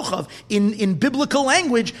called a Kochav. In biblical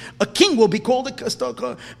language, a king will be called a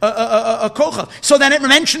Kochav. So then it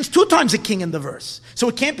mentions two times a king in the verse. So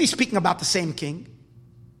it can't be speaking about the same king.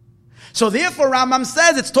 So therefore Rambam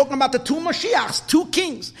says it's talking about the two Moshiachs, two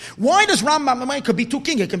kings. Why does Rambam, it could be two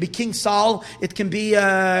kings, it can be King Saul, it can be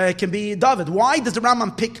David. Why does the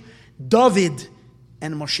Rambam pick David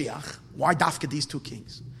and Moshiach? Why dafka these two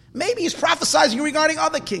kings? Maybe he's prophesizing regarding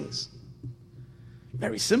other kings.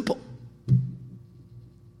 Very simple.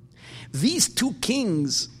 These two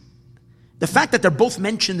kings, the fact that they're both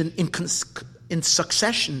mentioned in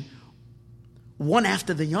succession, one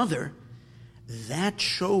after the other, that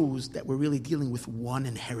shows that we're really dealing with one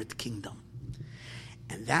inherent kingdom.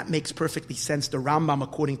 And that makes perfectly sense to Rambam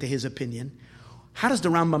according to his opinion. How does the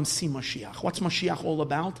Rambam see Moshiach? What's Moshiach all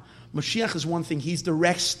about? Moshiach is one thing. He's the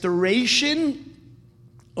restoration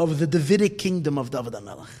of the Davidic kingdom of David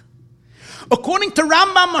HaMelech. According to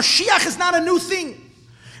Rambam, Moshiach is not a new thing.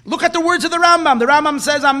 Look at the words of the Rambam. The Rambam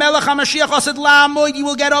says, "Amelech HaMashiach Asad La'amoid." You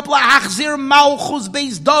will get up la'achzir malchus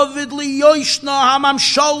beis David liyoshna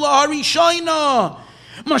hamamshala harishoina.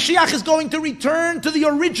 Mashiach is going to return to the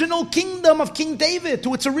original kingdom of King David,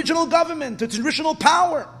 to its original government, to its original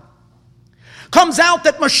power. Comes out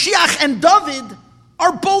that Mashiach and David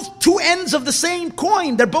are both two ends of the same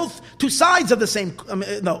coin. They're both two sides of the same.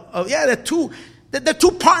 They're two. They're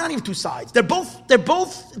two parts, not even two sides. They're both.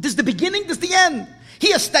 This is the beginning. This is the end.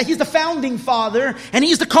 He's the founding father, and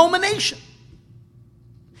he's the culmination.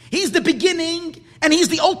 He's the beginning, and he's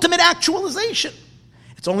the ultimate actualization.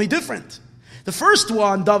 It's only different. The first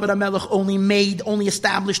one, David HaMelech, only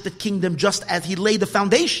established the kingdom just as he laid the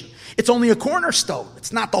foundation. It's only a cornerstone.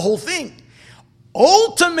 It's not the whole thing.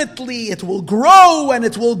 Ultimately, it will grow, and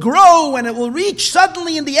it will grow, and it will reach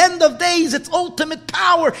suddenly in the end of days its ultimate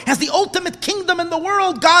power as the ultimate kingdom in the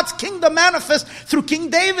world. God's kingdom manifests through King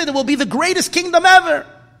David. It will be the greatest kingdom ever.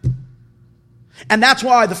 And that's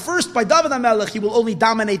why the first, by David HaMelech, he will only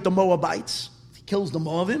dominate the Moabites. He kills the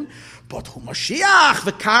Moabim. But Hu Mashiach,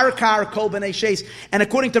 the Karkar Kol B'nai Sheis. And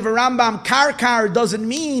according to the Rambam, Karkar doesn't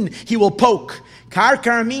mean he will poke.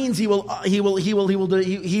 Karkar means he will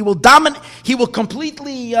dominate. He will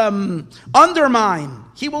completely undermine.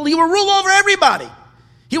 He will rule over everybody.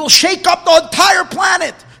 He will shake up the entire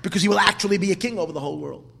planet because he will actually be a king over the whole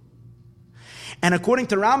world. And according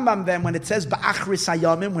to Rambam, then, when it says Ba'achris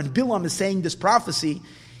Hayamim, when Bilam is saying this prophecy,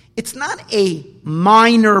 it's not a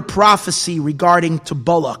minor prophecy regarding to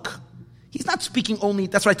Balak. He's not speaking only,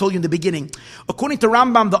 that's what I told you in the beginning. According to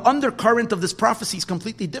Rambam, the undercurrent of this prophecy is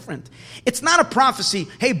completely different. It's not a prophecy,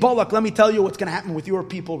 hey Balak, let me tell you what's going to happen with your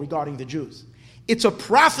people regarding the Jews. It's a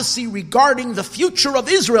prophecy regarding the future of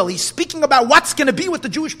Israel. He's speaking about what's going to be with the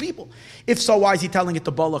Jewish people. If so, why is he telling it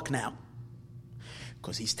to Balak now?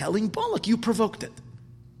 Because he's telling Balak, you provoked it.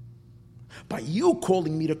 By you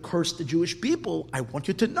calling me to curse the Jewish people, I want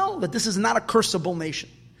you to know that this is not a curseable nation.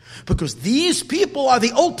 Because these people are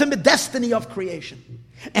the ultimate destiny of creation.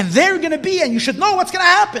 And they're going to be, and you should know what's going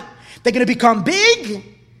to happen. They're going to become big,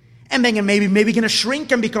 and then maybe going to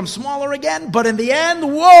shrink and become smaller again. But in the end,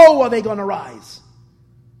 whoa, are they going to rise?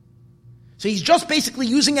 So he's just basically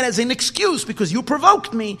using it as an excuse because you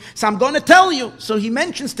provoked me, so I'm going to tell you. So he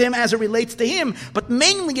mentions to him as it relates to him, but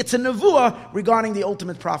mainly it's a nevuah regarding the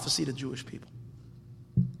ultimate prophecy to Jewish people.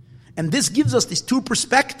 And this gives us these two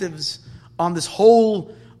perspectives on this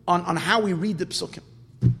whole, on how we read the psukim.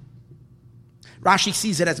 Rashi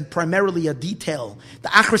sees it as primarily a detail. The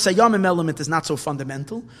Achris Hayamim element is not so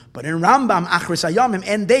fundamental, but in Rambam, Achris Hayamim,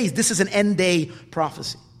 end days, this is an end day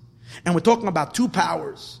prophecy. And we're talking about two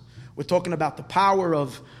powers. We're talking about the power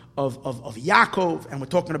of Yaakov, and we're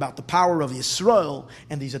talking about the power of Yisrael,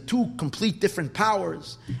 and these are two complete different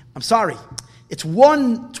powers. I'm sorry, it's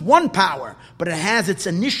one power, but it has its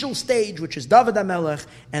initial stage, which is David HaMelech,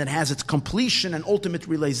 and it has its completion and ultimate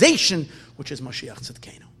realization, which is Moshiach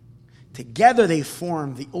Tzidkenu. Together they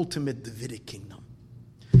form the ultimate Davidic kingdom.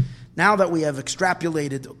 Now that we have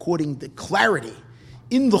extrapolated according to clarity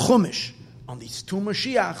in the Chumash on these two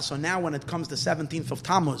Moshiach, so now when it comes to 17th of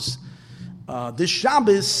Tammuz, this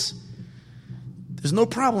Shabbos, there's no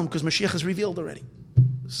problem because Mashiach is revealed already.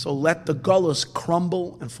 So let the Gullus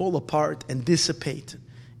crumble and fall apart and dissipate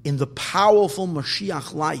in the powerful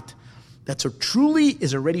Mashiach light that so truly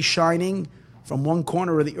is already shining from one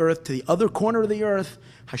corner of the earth to the other corner of the earth.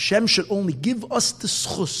 Hashem should only give us the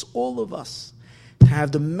schus, all of us, to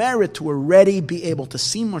have the merit to already be able to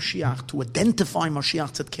see Moshiach, to identify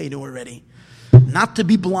Moshiach Tzedkenu already, not to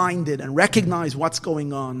be blinded and recognize what's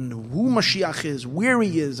going on, who Moshiach is, where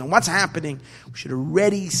he is, and what's happening. We should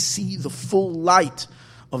already see the full light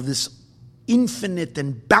of this infinite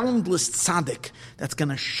and boundless tzaddik that's going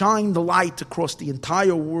to shine the light across the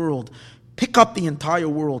entire world, pick up the entire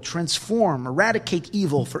world, transform, eradicate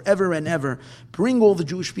evil forever and ever, bring all the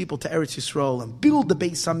Jewish people to Eretz Yisrael and build the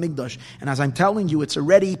Beis HaMikdash. And as I'm telling you, it's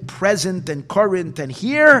already present and current, and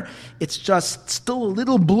here it's just still a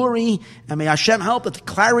little blurry. And may Hashem help that the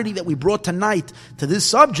clarity that we brought tonight to this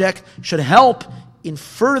subject should help in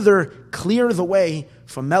further clear the way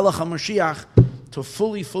for Melech HaMashiach to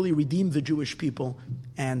fully redeem the Jewish people,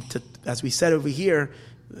 and to, as we said over here,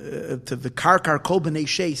 to the Karkar Kol B'nai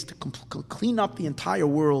Sheis, to clean up the entire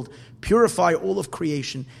world, purify all of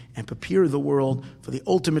creation, and prepare the world for the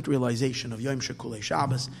ultimate realization of Yom Shekulei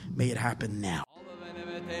Shabbos. May it happen now.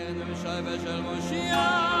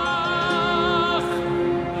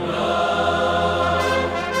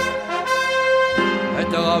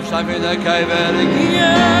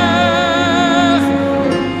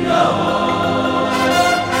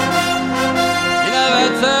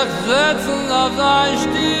 Setzen auf sein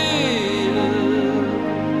Stil,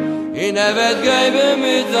 in wird geben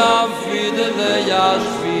mit am Fiedele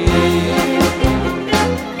Jaschwil.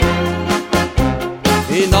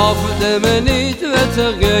 In auf dem Minit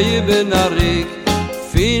wird geben Arik,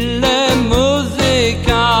 viele Musikanten,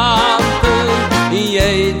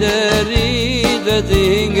 jeder Riede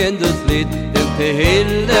singen das Lied, dem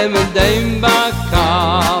Tehillem und dem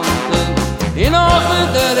Bekannten. In auf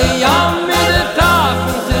der Jam mit der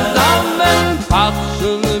Tafen zusammen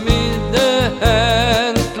patschen mit der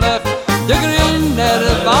Händler. Der grüne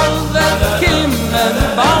Wald wird kommen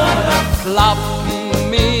bald, klappen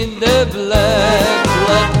mit der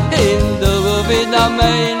Blättler. In der Wiener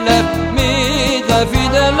Meile mit der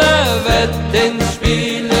Fiedele wird den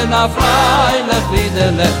Spielen auf freilich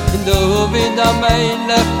Liedele. In der Wiener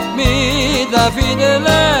Meile mit der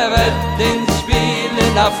Fiedele wird den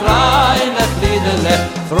Spielen auf freilich Liedele.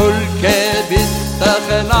 Frulke bist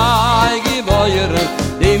der Neige Bäuer,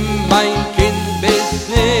 dem mein Kind bist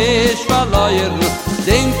nicht verleuer.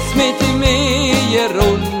 Singt's mit mir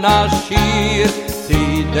und Aschir,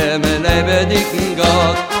 sie dem lebendigen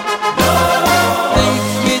Gott.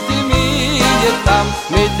 Singt's mit mir, tanzt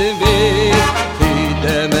mit mir, sie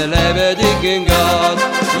dem lebendigen Gott.